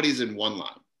everybody's in one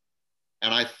line.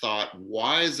 And I thought,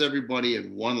 why is everybody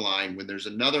in one line when there's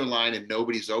another line and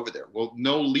nobody's over there? Well,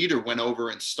 no leader went over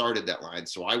and started that line.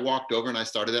 So I walked over and I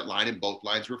started that line and both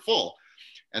lines were full.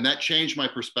 And that changed my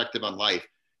perspective on life.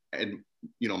 And,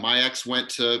 you know, my ex went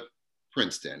to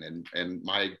Princeton and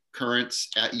my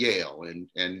current's at Yale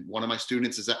and one of my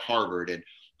students is at Harvard and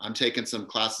I'm taking some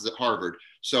classes at Harvard.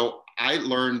 So I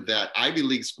learned that Ivy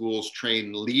League schools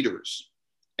train leaders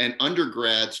and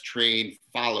undergrads train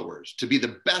followers to be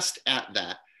the best at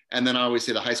that. And then I always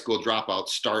say the high school dropouts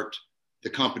start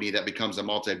the company that becomes a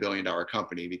multi-billion-dollar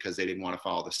company because they didn't want to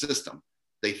follow the system.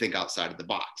 They think outside of the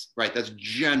box, right? That's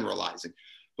generalizing.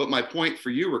 But my point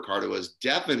for you, Ricardo, is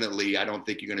definitely, I don't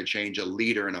think you're going to change a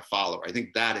leader and a follower. I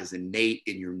think that is innate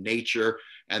in your nature.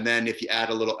 And then if you add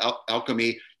a little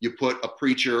alchemy, you put a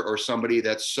preacher or somebody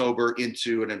that's sober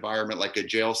into an environment like a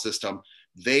jail system,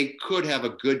 they could have a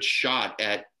good shot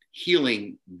at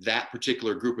healing that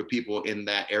particular group of people in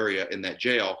that area, in that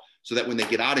jail, so that when they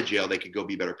get out of jail, they could go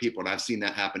be better people. And I've seen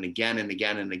that happen again and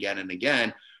again and again and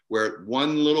again, where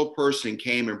one little person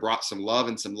came and brought some love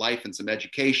and some life and some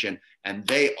education, and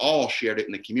they all shared it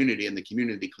in the community, and the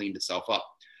community cleaned itself up.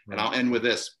 Right. And I'll end with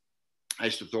this. I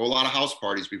used to throw a lot of house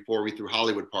parties before we threw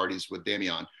Hollywood parties with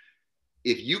Damian.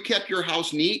 If you kept your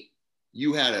house neat,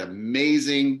 you had an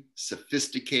amazing,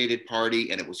 sophisticated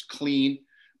party, and it was clean.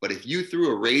 But if you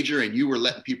threw a rager and you were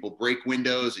letting people break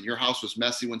windows and your house was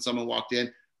messy when someone walked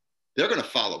in, they're going to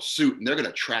follow suit and they're going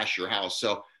to trash your house.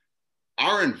 So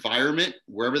our environment,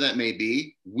 wherever that may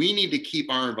be, we need to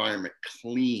keep our environment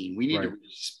clean. We need to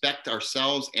respect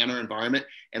ourselves and our environment.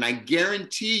 And I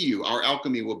guarantee you our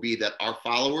alchemy will be that our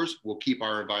followers will keep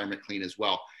our environment clean as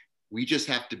well. We just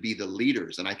have to be the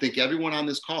leaders. And I think everyone on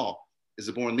this call is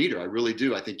a born leader. I really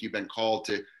do. I think you've been called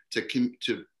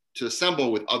to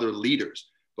assemble with other leaders.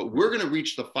 But we're going to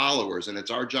reach the followers, and it's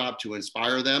our job to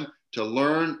inspire them to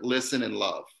learn, listen, and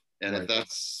love. And if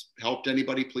that's helped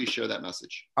anybody, please share that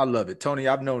message. I love it. Tony,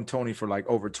 I've known Tony for like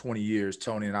over 20 years,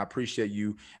 Tony, and I appreciate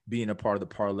you being a part of the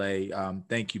parlay.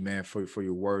 Thank you, man, for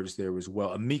your words there as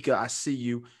well. Amika, I see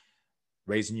you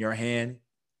raising your hand.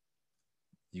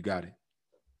 You got it.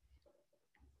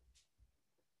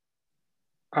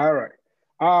 All right.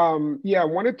 Yeah, I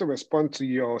wanted to respond to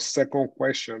your second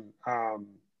question.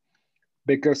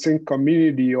 Because in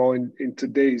community or in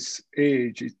today's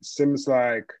age, it seems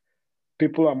like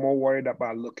people are more worried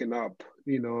about looking up,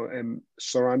 you know, and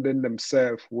surrounding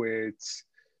themselves with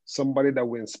somebody that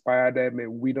will inspire them.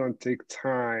 And we don't take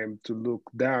time to look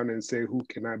down and say, who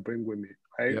can I bring with me,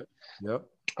 right? Yep.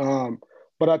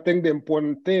 But I think the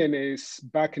important thing is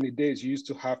back in the days, you used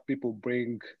to have people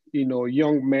bring, you know,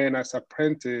 young men as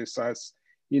apprentices, as,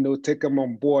 you know, take them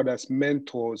on board as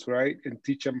mentors, right? And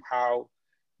teach them how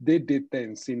they did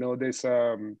things. You know, there's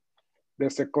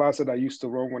a class that I used to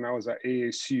run when I was at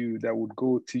ASU that would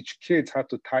go teach kids how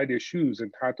to tie their shoes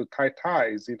and how to tie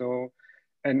ties, you know,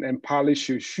 and polish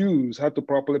your shoes, how to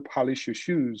properly polish your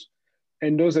shoes.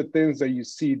 And those are things that you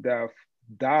see that have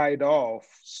died off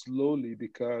slowly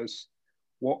because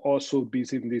we're also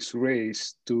busy in this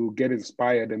race to get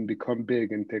inspired and become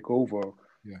big and take over.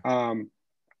 Yeah.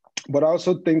 But I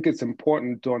also think it's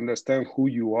important to understand who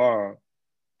you are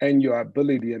and your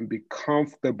ability and be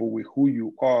comfortable with who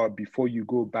you are before you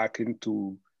go back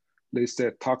into, let's say,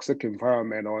 a toxic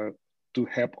environment or to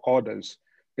help others.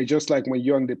 It's just like when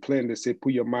you're on the plane, they say,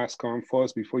 put your mask on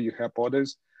first before you help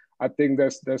others. I think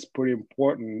that's pretty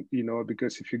important, you know,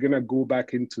 because if you're gonna go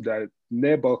back into that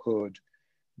neighborhood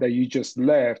that you just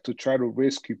left to try to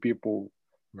rescue people,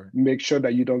 make sure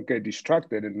that you don't get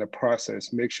distracted in the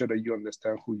process. Make sure that you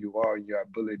understand who you are and your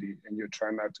ability, and you're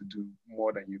trying not to do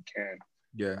more than you can.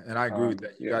 Yeah, and I agree with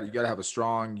that. You got to have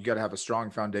a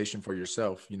strong foundation for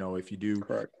yourself. You know, if you do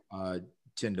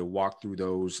tend to walk through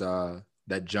those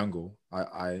that jungle,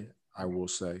 I will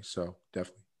say so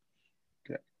definitely.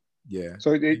 Yeah.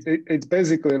 So it's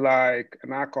basically like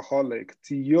an alcoholic.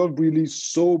 Till you're really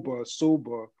sober,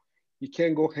 you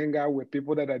can't go hang out with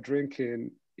people that are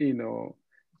drinking,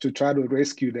 to try to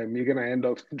rescue them. You're gonna end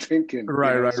up drinking.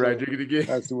 Right. So Drink it again.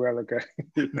 that's well, okay.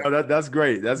 No, that's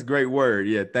great. That's a great word.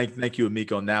 Yeah. Thank you,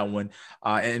 Amik, on that one.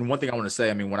 And one thing I want to say,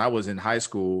 I mean, when I was in high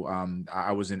school,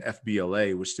 I was in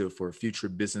FBLA, which stood for Future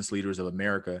Business Leaders of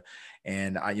America.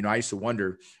 And I used to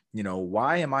wonder,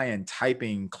 why am I in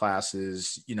typing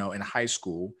classes, in high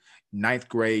school, 9th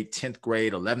grade, 10th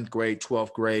grade, 11th grade,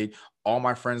 12th grade, all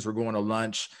my friends were going to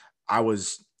lunch. I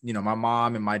was, my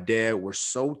mom and my dad were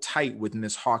so tight with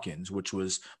Miss Hawkins, which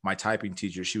was my typing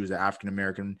teacher. She was an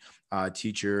African-American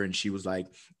teacher. And she was like,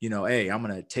 hey, I'm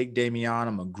going to take Damian,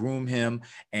 I'm going to groom him.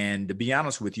 And to be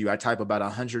honest with you, I type about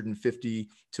 150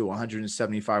 to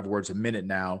 175 words a minute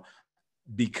now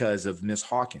because of Miss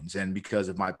Hawkins and because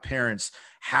of my parents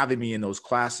having me in those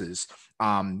classes.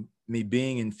 Me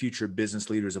being in Future Business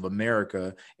Leaders of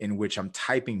America, in which I'm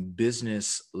typing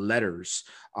business letters,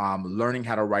 learning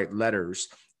how to write letters.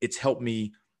 It's helped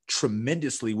me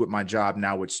tremendously with my job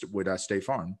now with State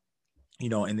Farm, in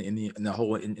the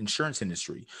whole insurance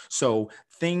industry. So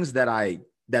things that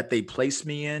they placed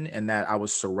me in and that I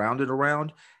was surrounded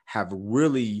around have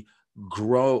really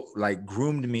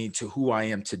groomed me to who I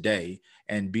am today,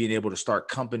 and being able to start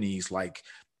companies like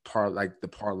the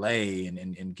Parlé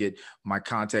and get my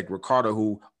contact Ricardo,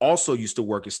 who also used to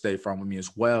work at State Farm with me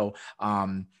as well,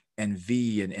 and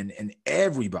V and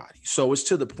everybody. So it's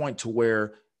to the point to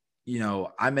where,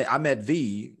 I met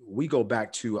V. We go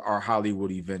back to our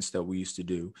Hollywood events that we used to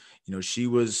do. She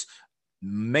was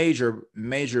major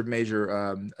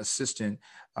assistant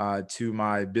to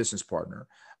my business partner.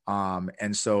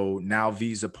 And so now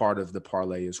V's a part of the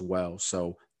Parlé as well.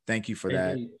 So thank you for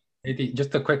that. AD,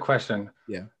 just a quick question.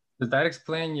 Yeah. Does that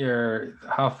explain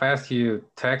how fast you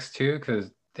text too?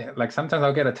 Because like sometimes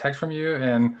I'll get a text from you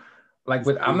and like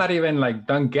I'm not even like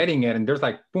done getting it, and there's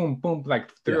like boom, boom, like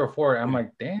three or four. I'm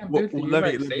like, damn, dude.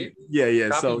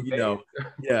 Yeah. So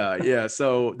yeah.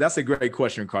 So that's a great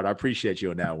question, Carter. I appreciate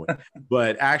you on that one.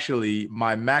 But actually,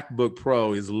 my MacBook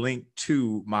Pro is linked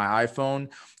to my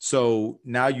iPhone. So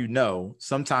now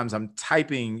sometimes I'm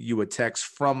typing you a text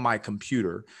from my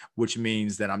computer, which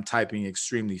means that I'm typing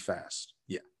extremely fast.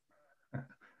 Yeah.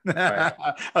 Right.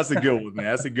 That's a good one, man.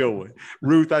 That's a good one.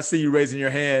 Ruth, I see you raising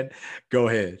your hand. Go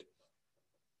ahead.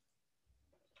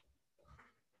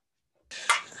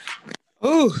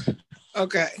 Ooh,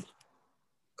 okay.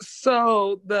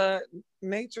 So the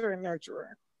nature and nurturer.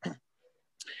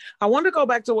 I want to go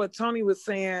back to what Tony was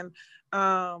saying. There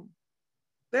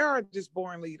are just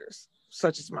born leaders,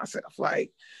 such as myself.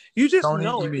 Like, you just Tony,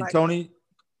 know you it. mean like, Tony?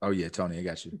 Oh yeah, Tony, I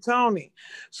got you. Tony.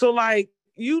 So like,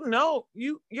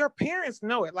 your parents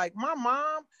know it. Like my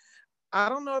mom, I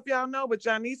don't know if y'all know, but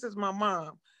Janice is my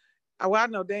mom. Well, I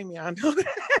know Damian, I know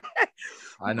that.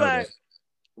 I know that.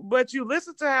 But you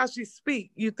listen to how she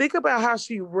speaks. You think about how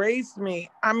she raised me.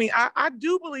 I mean, I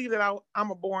do believe that I'm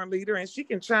a born leader, and she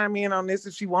can chime in on this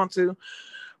if she wants to.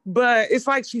 But it's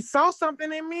like she saw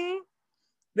something in me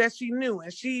that she knew,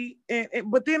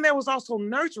 but then there was also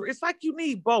nurture. It's like you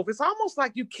need both. It's almost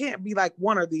like you can't be like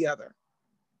one or the other.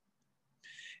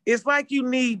 It's like you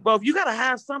need both. You got to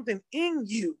have something in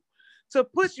you to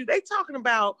push you. They talking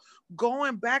about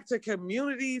going back to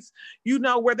communities,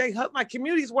 where they help, like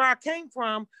communities where I came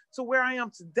from to where I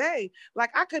am today.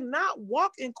 Like I could not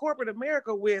walk in corporate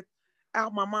America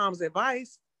without my mom's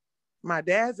advice, my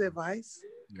dad's advice.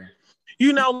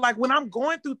 Yeah. Like when I'm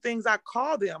going through things, I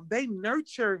call them. They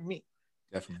nurture me.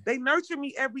 Definitely. They nurture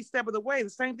me every step of the way. The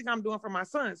same thing I'm doing for my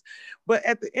sons. But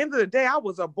at the end of the day, I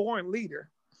was a born leader.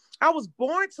 I was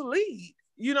born to lead.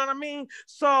 You know what I mean?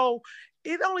 So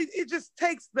it just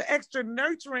takes the extra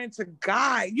nurturing to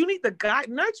guide. You need the guide.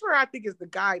 Nurturer, I think, is the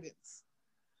guidance.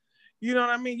 You know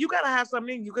what I mean? You got to have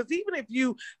something in you, because even if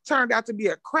you turned out to be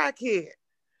a crackhead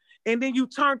and then you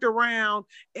turned around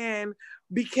and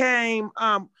became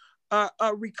a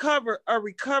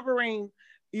recovering,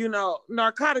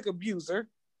 narcotic abuser,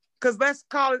 because let's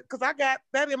call it, because I got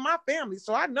that in my family,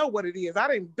 so I know what it is. I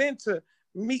didn't been to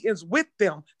meetings with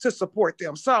them to support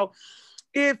them. So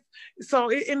and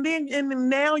then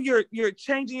now you're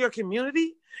changing your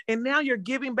community, and now you're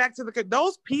giving back to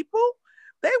those people.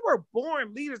 They were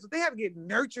born leaders. They had to get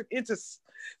nurtured into.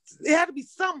 It had to be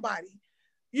somebody,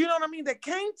 you know what I mean, that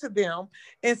came to them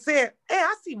and said, "Hey,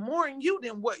 I see more in you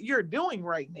than what you're doing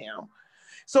right now."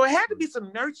 So it had to be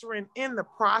some nurturing in the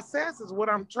process, is what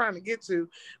I'm trying to get to.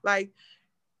 Like,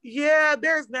 yeah,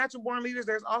 there's natural born leaders.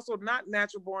 There's also not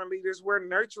natural born leaders where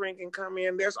nurturing can come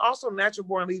in. There's also natural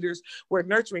born leaders where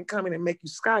nurturing come in and make you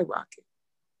skyrocket.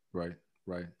 Right.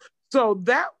 So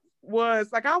was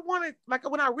like, I wanted, like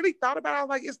when I really thought about it, I was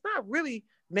like, it's not really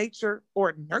nature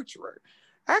or nurturer.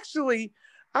 Actually,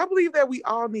 I believe that we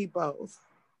all need both.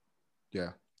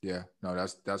 Yeah. Yeah. No,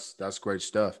 that's great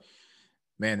stuff.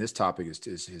 Man, this topic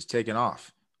is taken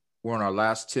off. We're on our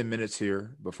last 10 minutes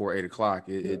here before 8 o'clock.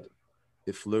 It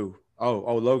flew.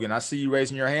 Oh, Logan, I see you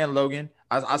raising your hand, Logan.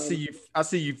 I see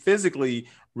you physically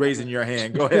raising your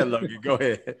hand. Go ahead, Logan. Go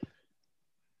ahead.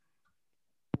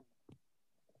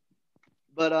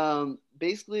 But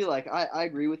basically, like I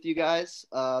agree with you guys.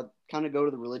 Kind of go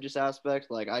to the religious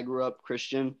aspect. Like I grew up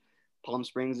Christian, Palm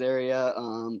Springs area.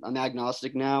 I'm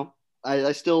agnostic now.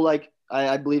 I still like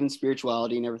I believe in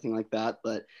spirituality and everything like that,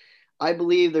 but I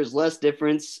believe there's less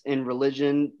difference in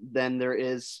religion than there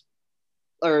is,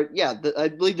 I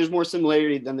believe there's more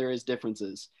similarity than there is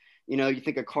differences. You know, you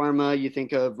think of karma, you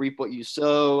think of reap what you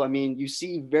sow. I mean, you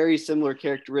see very similar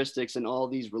characteristics in all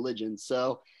these religions.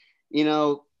 So, you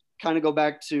know, kind of go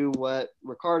back to what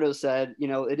Ricardo said, you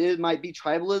know, might be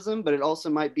tribalism, but it also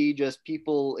might be just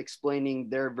people explaining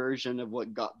their version of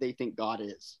what God, they think God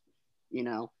is, you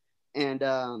know? And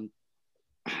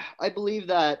I believe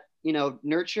that, you know,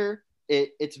 nurture,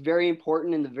 it's very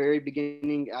important in the very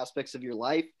beginning aspects of your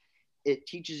life. It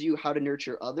teaches you how to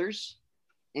nurture others.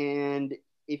 And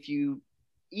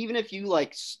even if you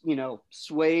like, you know,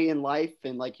 sway in life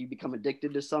and like you become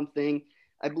addicted to something,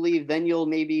 I believe then you'll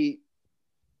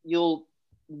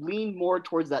lean more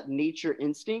towards that nature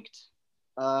instinct.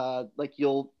 Like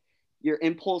your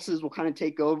impulses will kind of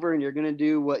take over and you're going to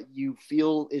do what you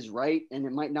feel is right. And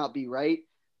it might not be right,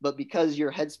 but because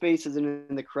your headspace isn't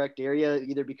in the correct area,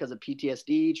 either because of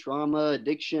PTSD, trauma,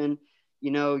 addiction, you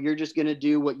know, you're just going to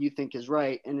do what you think is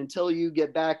right. And until you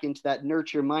get back into that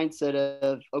nurture mindset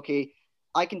of, okay,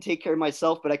 I can take care of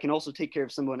myself, but I can also take care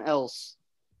of someone else,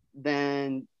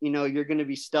 then, you know, you're going to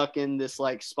be stuck in this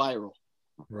like spiral.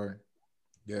 Right.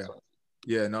 Yeah.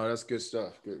 Yeah. No, that's good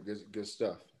stuff. Good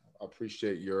stuff. I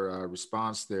appreciate your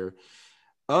response there.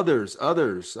 Others.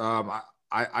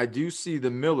 I do see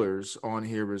the Millers on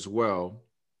here as well.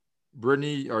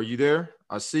 Brittany, are you there?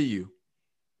 I see you.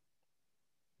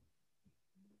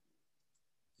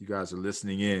 You guys are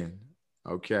listening in.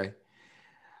 Okay.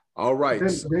 All right.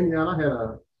 Danielle, I had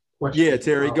a question. Yeah,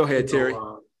 Terry. Go ahead, Terry.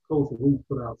 Coach Lee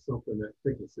put out something that I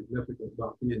think is significant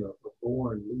about being a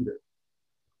born leader.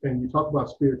 And you talk about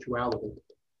spirituality.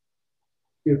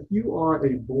 If you are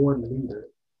a born leader,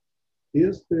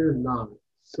 is there not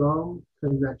some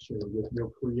connection with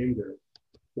your creator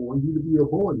for you to be a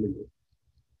born leader?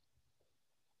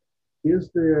 Is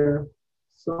there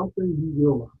something you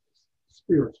realize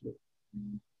spiritually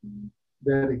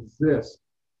that exists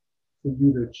for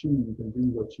you to achieve and do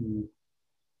what you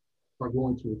are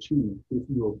going to achieve if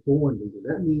you're a born leader?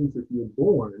 That means if you're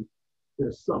born,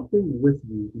 there's something with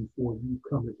you before you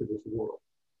come into this world.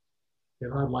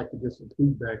 And I'd like to get some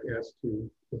feedback as to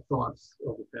the thoughts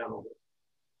of the panel.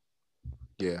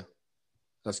 Yeah,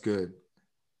 that's good.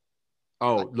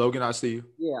 Oh, Logan, I see you.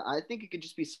 Yeah, I think it could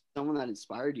just be someone that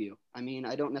inspired you. I mean,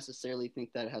 I don't necessarily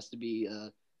think that it has to be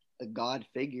a God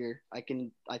figure. I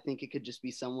think it could just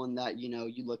be someone that, you know,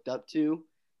 you looked up to,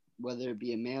 whether it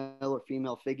be a male or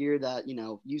female figure that, you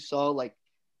know, you saw like,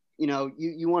 you know,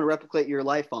 you want to replicate your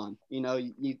life on, you know,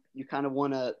 you kind of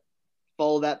want to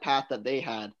follow that path that they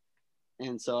had.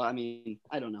 And so, I mean,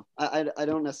 I don't know. I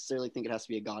don't necessarily think it has to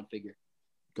be a God figure.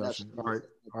 Gotcha. All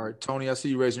right. Tony, I see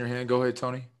you raising your hand. Go ahead,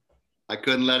 Tony. I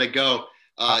couldn't let it go.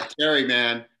 Terry,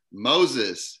 man,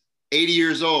 Moses, 80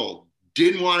 years old,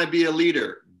 didn't want to be a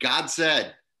leader. God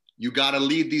said, you got to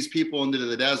lead these people into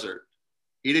the desert.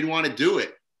 He didn't want to do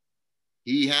it.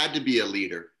 He had to be a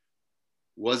leader.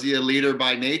 Was he a leader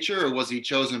by nature or was he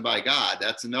chosen by God?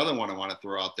 That's another one I want to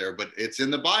throw out there, but it's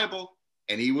in the Bible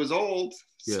and he was old.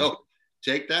 Yeah. So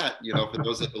take that, you know, for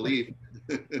those that believe.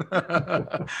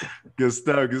 Good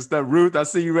stuff. Ruth, I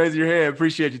see you raising your hand.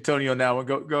 Appreciate you, Tony, on that one.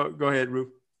 Go ahead,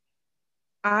 Ruth.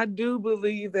 I do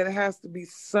believe that it has to be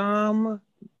some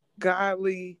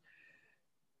godly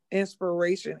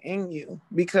inspiration in you,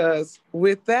 because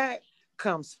with that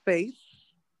comes faith.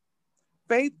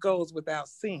 Faith goes without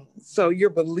seeing. So you're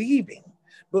believing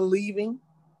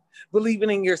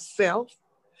in yourself,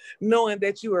 knowing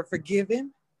that you are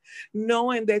forgiven,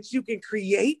 knowing that you can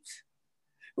create,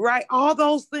 right? All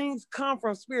those things come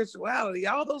from spirituality.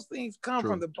 All those things come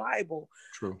from the Bible.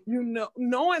 True. You know,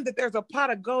 knowing that there's a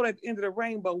pot of gold at the end of the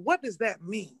rainbow. What does that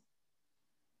mean?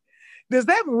 Does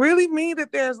that really mean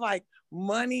that there's like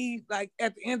money like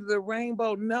at the end of the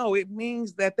rainbow? No, it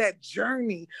means that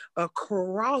journey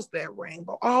across that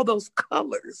rainbow, all those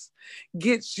colors,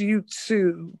 gets you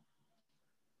to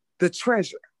the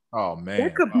treasure. Oh man,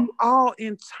 that could be all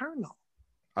internal.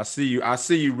 I see you. I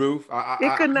see you, Ruth.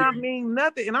 It could not mean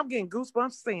nothing. And I'm getting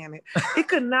goosebumps saying it. It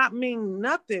could not mean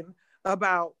nothing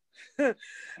about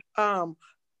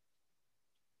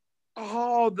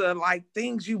all the like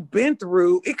things you've been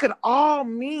through. It could all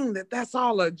mean that that's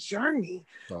all a journey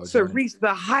to reach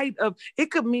the height of. It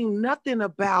could mean nothing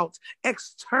about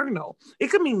external. It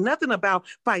could mean nothing about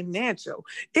financial.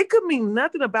 It could mean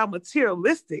nothing about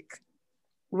materialistic.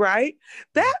 Right?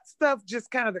 That stuff just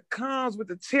kind of comes with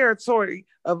the territory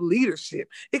of leadership.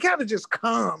 It kind of just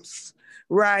comes,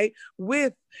 right,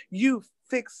 with you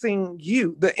fixing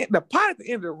you. The pot at the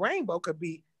end of the rainbow could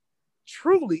be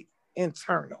truly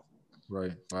internal.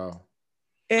 Right. Wow.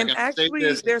 And actually,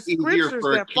 there's scriptures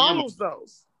that follows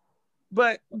those.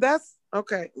 But that's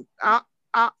okay. Because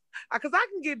I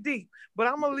can get deep, but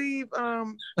I'm gonna leave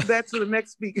that to the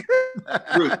next speaker.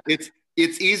 Ruth,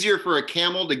 it's easier for a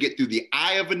camel to get through the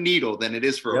eye of a needle than it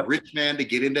is for a rich man to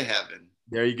get into heaven.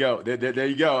 There you go. There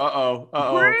you go.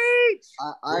 Preach!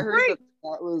 I heard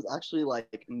that was actually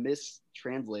like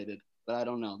mistranslated, but I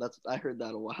don't know. I heard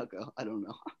that a while ago. I don't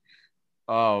know.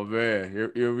 Oh man,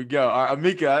 here we go.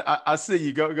 Amika, I see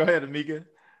you. Go ahead, Amika.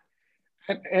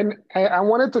 And I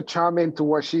wanted to chime into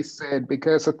what she said,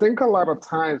 because I think a lot of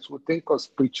times we think of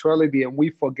spirituality and we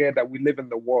forget that we live in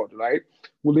the world, right?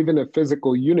 We live in a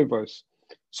physical universe.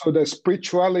 So the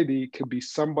spirituality could be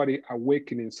somebody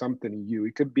awakening something in you.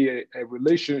 It could be a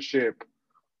relationship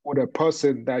with a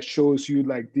person that shows you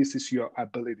like, this is your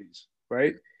abilities,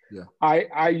 right? Yeah.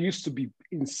 I used to be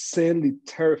insanely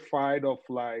terrified of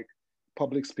like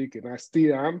public speaking. I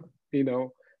still am,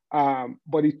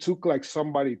 but it took like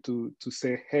somebody to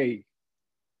say, hey,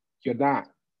 you're not.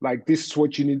 Like, this is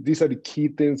what you need. These are the key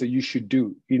things that you should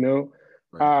do,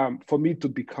 right. For me to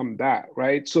become that,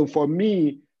 right? So for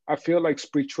me, I feel like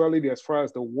spirituality, as far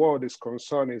as the world is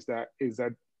concerned, is that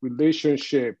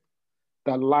relationship,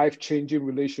 that life-changing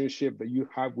relationship that you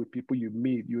have with people you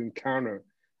meet, you encounter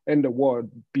in the world,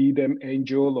 be them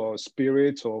angel or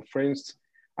spirits or friends.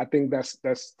 I think that's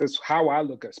how I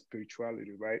look at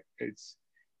spirituality, right?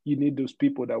 You need those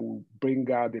people that will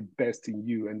bring out the best in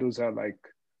you. And those are like,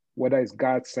 whether it's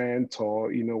God sent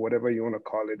or, whatever you want to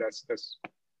call it, that's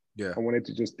yeah. I wanted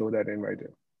to just throw that in right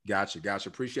there. Gotcha.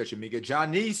 Appreciate you, Mika.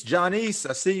 Janice,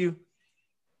 I see you.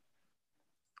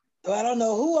 Well, I don't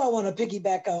know who I want to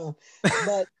piggyback on,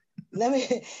 but let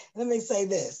me say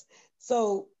this.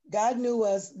 So God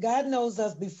knows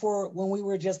us before, when we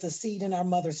were just a seed in our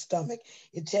mother's stomach.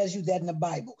 It tells you that in the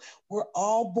Bible. We're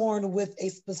all born with a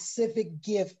specific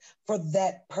gift for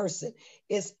that person.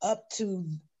 It's up to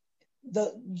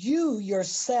you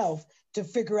yourself to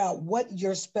figure out what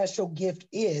your special gift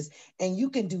is. And you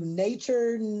can do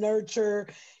nature, nurture,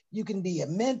 you can be a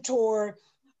mentor,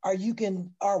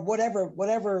 or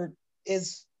whatever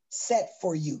is set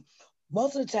for you.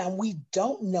 Most of the time, we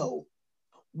don't know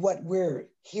what we're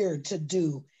here to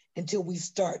do until we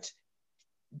start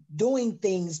doing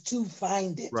things to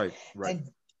find it. Right.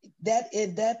 And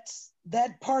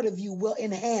that part of you will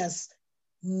enhance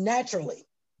naturally.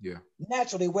 Yeah.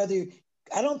 Naturally,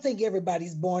 I don't think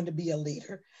everybody's born to be a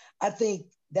leader. I think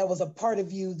that was a part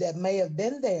of you that may have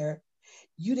been there.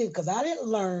 You didn't, because I didn't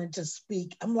learn to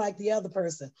speak. I'm like the other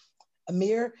person.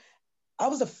 Amir, I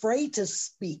was afraid to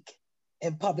speak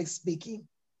in public speaking,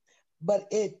 but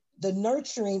the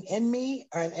nurturing in me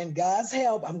and God's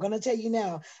help, I'm going to tell you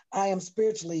now, I am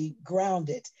spiritually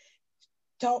grounded,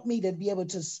 taught me to be able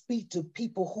to speak to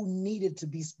people who needed to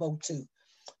be spoke to.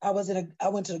 I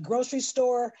went to the grocery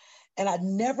store, and I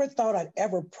never thought I'd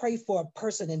ever pray for a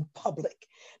person in public,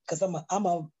 because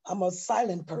I'm a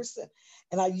silent person,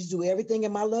 and I used to do everything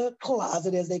in my little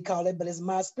closet, as they call it, but it's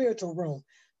my spiritual room.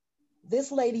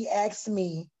 This lady asked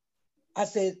me, I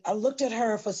looked at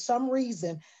her, and for some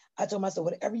reason, I told myself,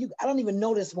 I don't even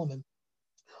know this woman.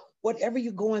 Whatever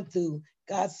you're going through,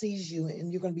 God sees you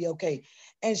and you're going to be okay.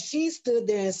 And she stood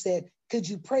there and said, could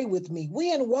you pray with me?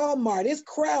 We in Walmart, it's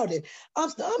crowded.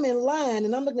 I'm in line,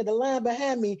 and I'm looking at the line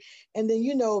behind me. And then,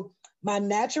 my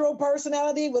natural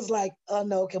personality was like, oh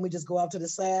no, can we just go out to the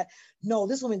side? No,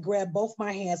 this woman grabbed both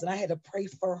my hands, and I had to pray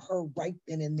for her right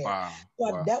then and there. Wow.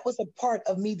 So Wow. that was a part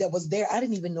of me that was there. I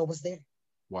didn't even know was there.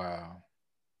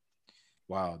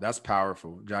 Wow, that's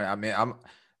powerful, Johnny. I mean,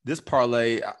 this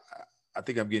parlay. I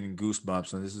think I'm getting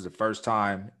goosebumps, and this is the first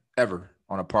time ever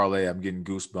on a parlay I'm getting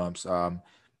goosebumps.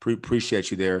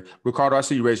 Appreciate you there, Ricardo. I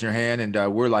see you raising your hand,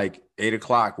 and we're like 8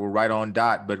 o'clock. We're right on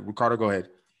dot. But Ricardo, go ahead.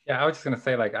 Yeah, I was just gonna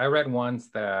say, like, I read once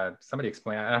that somebody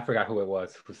explained, and I forgot who it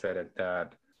was who said it,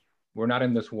 that we're not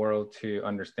in this world to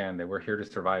understand it. We're here to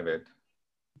survive it,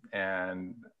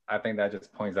 and I think that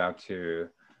just points out to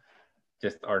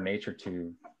just our nature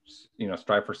to,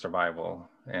 strive for survival.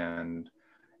 And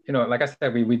you know, like I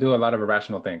said, we do a lot of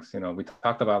irrational things. You know, we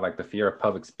talked about like the fear of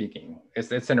public speaking.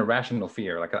 It's an irrational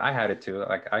fear. Like I had it too.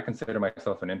 Like I consider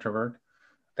myself an introvert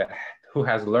who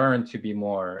has learned to be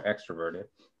more extroverted.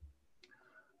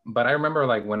 But I remember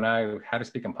like when I had to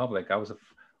speak in public,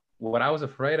 what I was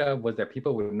afraid of was that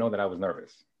people would know that I was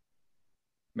nervous.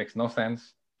 Makes no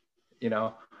sense, you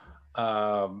know.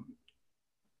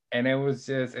 And it was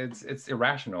just it's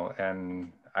irrational,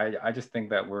 and I just think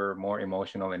that we're more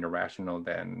emotional and irrational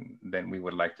than we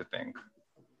would like to think.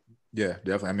 Yeah,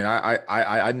 definitely. I mean,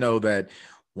 I know that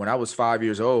when I was 5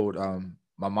 years old,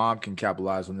 my mom can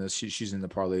capitalize on this. She's in the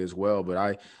parlay as well.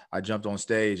 But I jumped on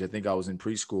stage. I think I was in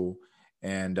preschool,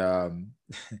 and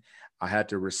I had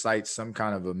to recite some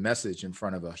kind of a message in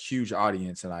front of a huge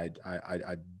audience, and I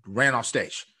ran off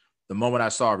stage the moment I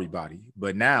saw everybody.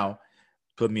 But now,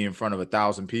 put me in front of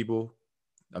 1,000 people,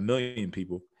 1,000,000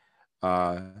 people,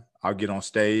 I'll get on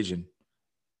stage and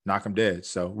knock them dead.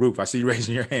 So, Roof, I see you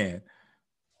raising your hand.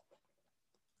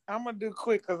 I'm gonna do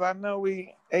quick because I know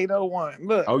we 8:01.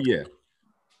 Look. Oh yeah.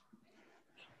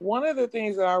 One of the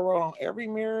things that I wrote on every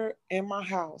mirror in my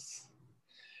house,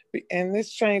 and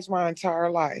this changed my entire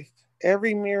life,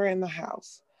 every mirror in the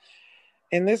house.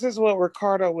 And this is what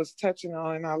Ricardo was touching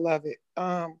on, and I love it.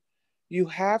 You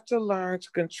have to learn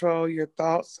to control your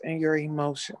thoughts and your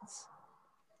emotions.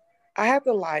 I had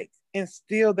to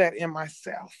instill that in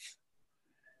myself.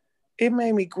 It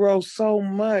made me grow so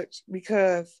much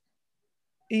because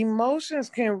emotions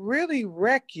can really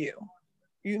wreck you.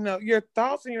 You know, your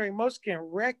thoughts and your emotions can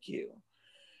wreck you,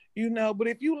 you know, but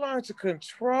if you learn to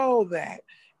control that,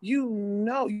 you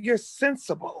know, you're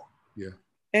sensible. Yeah.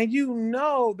 And you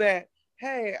know that,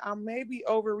 hey, I may be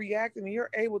overreacting, and you're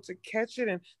able to catch it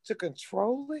and to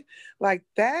control it. Like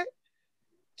that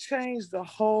changed the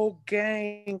whole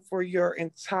game for your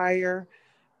entire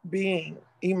being.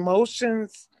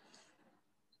 Emotions.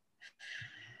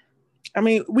 I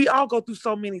mean, we all go through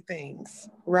so many things,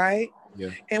 right? Yeah.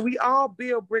 And we all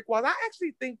build brick walls. I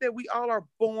actually think that we all are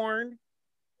born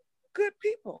good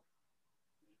people.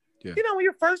 Yeah. You know, when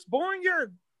you're first born,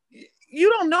 you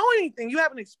don't know anything. You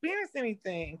haven't experienced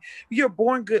anything. You're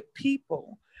born good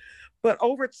people. But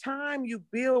over time, you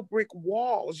build brick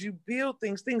walls. You build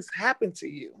things happen to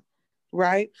you,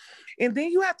 right? And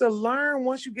then you have to learn,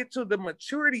 once you get to the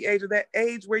maturity age, or that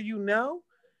age where you know,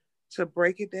 to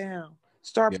break it down.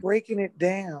 Start breaking it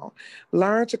down.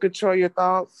 Learn to control your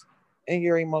thoughts and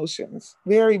your emotions.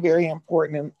 Very, very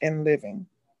important in living.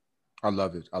 I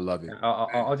love it. I love it.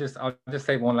 I'll just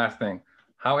say one last thing.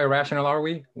 How irrational are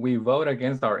we? We vote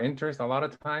against our interests a lot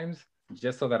of times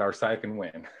just so that our side can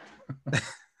win.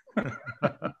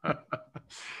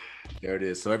 There it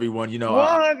is. So everyone, you know,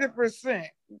 100%.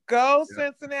 Go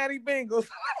Cincinnati Bengals.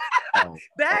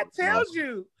 That tells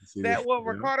you that what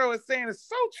Ricardo is saying is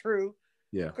so true.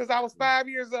 Yeah. Because I was 5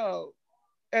 years old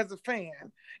as a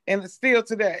fan, and it's still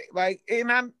today.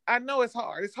 And I know it's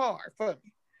hard. It's hard for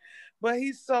me. But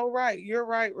he's so right. You're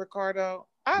right, Ricardo.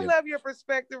 I love your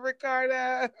perspective,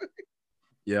 Ricardo.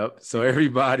 Yep. So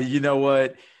everybody, you know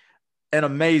what? An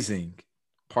amazing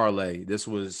parlay. This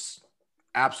was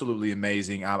absolutely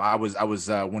amazing. I was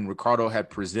when Ricardo had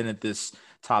presented this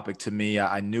topic to me,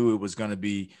 I knew it was going to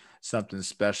be something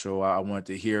special. I wanted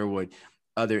to hear what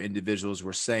other individuals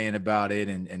were saying about it,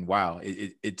 and wow,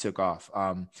 it took off.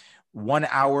 1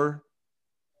 hour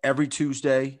every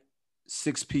Tuesday,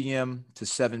 6 p.m. to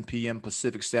 7 p.m.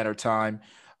 Pacific Standard Time.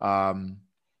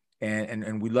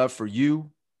 And we love for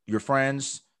you, your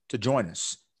friends, to join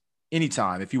us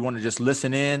anytime. If you want to just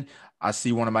listen in, I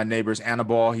see one of my neighbors,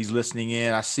 Annabelle. He's listening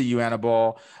in. I see you,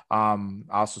 Annabelle. I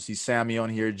also see Sammy on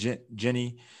here,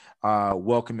 Jenny.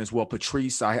 Welcome as well.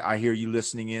 Patrice, I hear you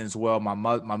listening in as well. My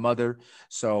mother.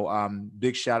 So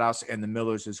big shout outs, and the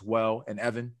Millers as well, and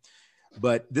Evan.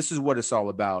 But this is what it's all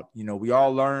about. You know, we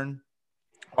all learn,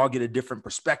 all get a different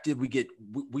perspective.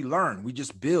 We learn, we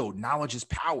just build. Knowledge is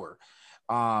power.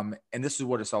 And this is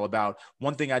what it's all about.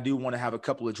 One thing I do want to have a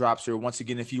couple of drops here. Once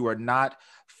again, if you are not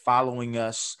following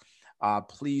us,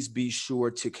 please be sure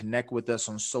to connect with us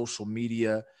on social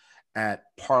media at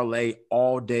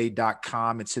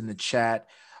parlayallday.com. It's in the chat.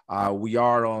 We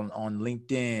are on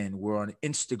LinkedIn. We're on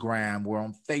Instagram. We're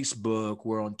on Facebook.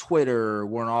 We're on Twitter.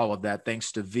 We're on all of that.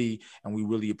 Thanks to V. And we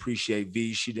really appreciate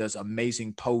V. She does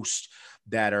amazing posts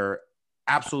that are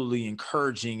absolutely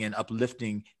encouraging and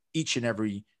uplifting each and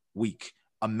every week.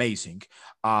 Amazing.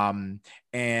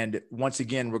 And once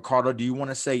again, Ricardo, do you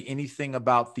want to say anything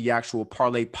about the actual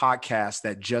Parlé podcast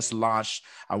that just launched?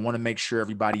 I want to make sure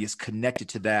everybody is connected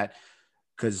to that,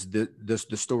 because the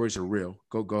stories are real.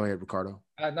 Go ahead, Ricardo.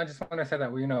 I just want to say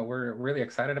that we're really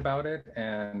excited about it,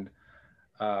 and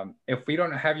If we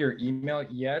don't have your email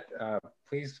yet,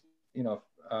 please,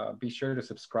 be sure to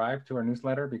subscribe to our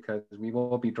newsletter, because we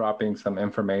will be dropping some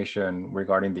information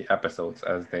regarding the episodes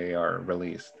as they are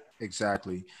released.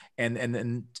 Exactly.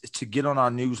 And to get on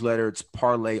our newsletter, it's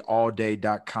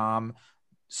parlayallday.com.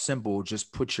 Simple.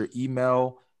 Just put your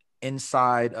email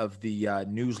inside of the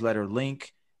newsletter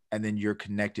link, and then you're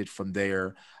connected from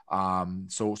there.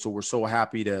 So we're so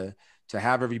happy to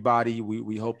have everybody.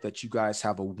 We hope that you guys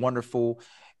have a wonderful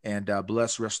and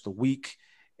blessed rest of the week.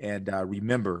 And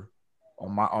remember,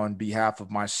 on behalf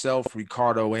of myself,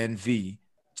 Ricardo, and V,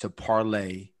 to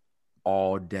parlay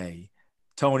all day.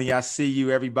 Tony, I see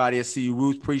you. Everybody, I see you.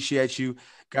 Ruth, appreciate you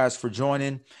guys for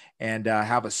joining, and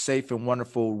have a safe and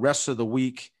wonderful rest of the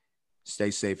week.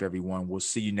 Stay safe, everyone. We'll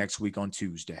see you next week on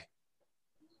Tuesday.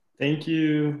 Thank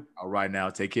you. All right, now.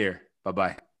 Take care.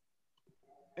 Bye-bye.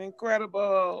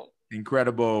 Incredible.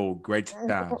 Incredible. Great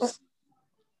times.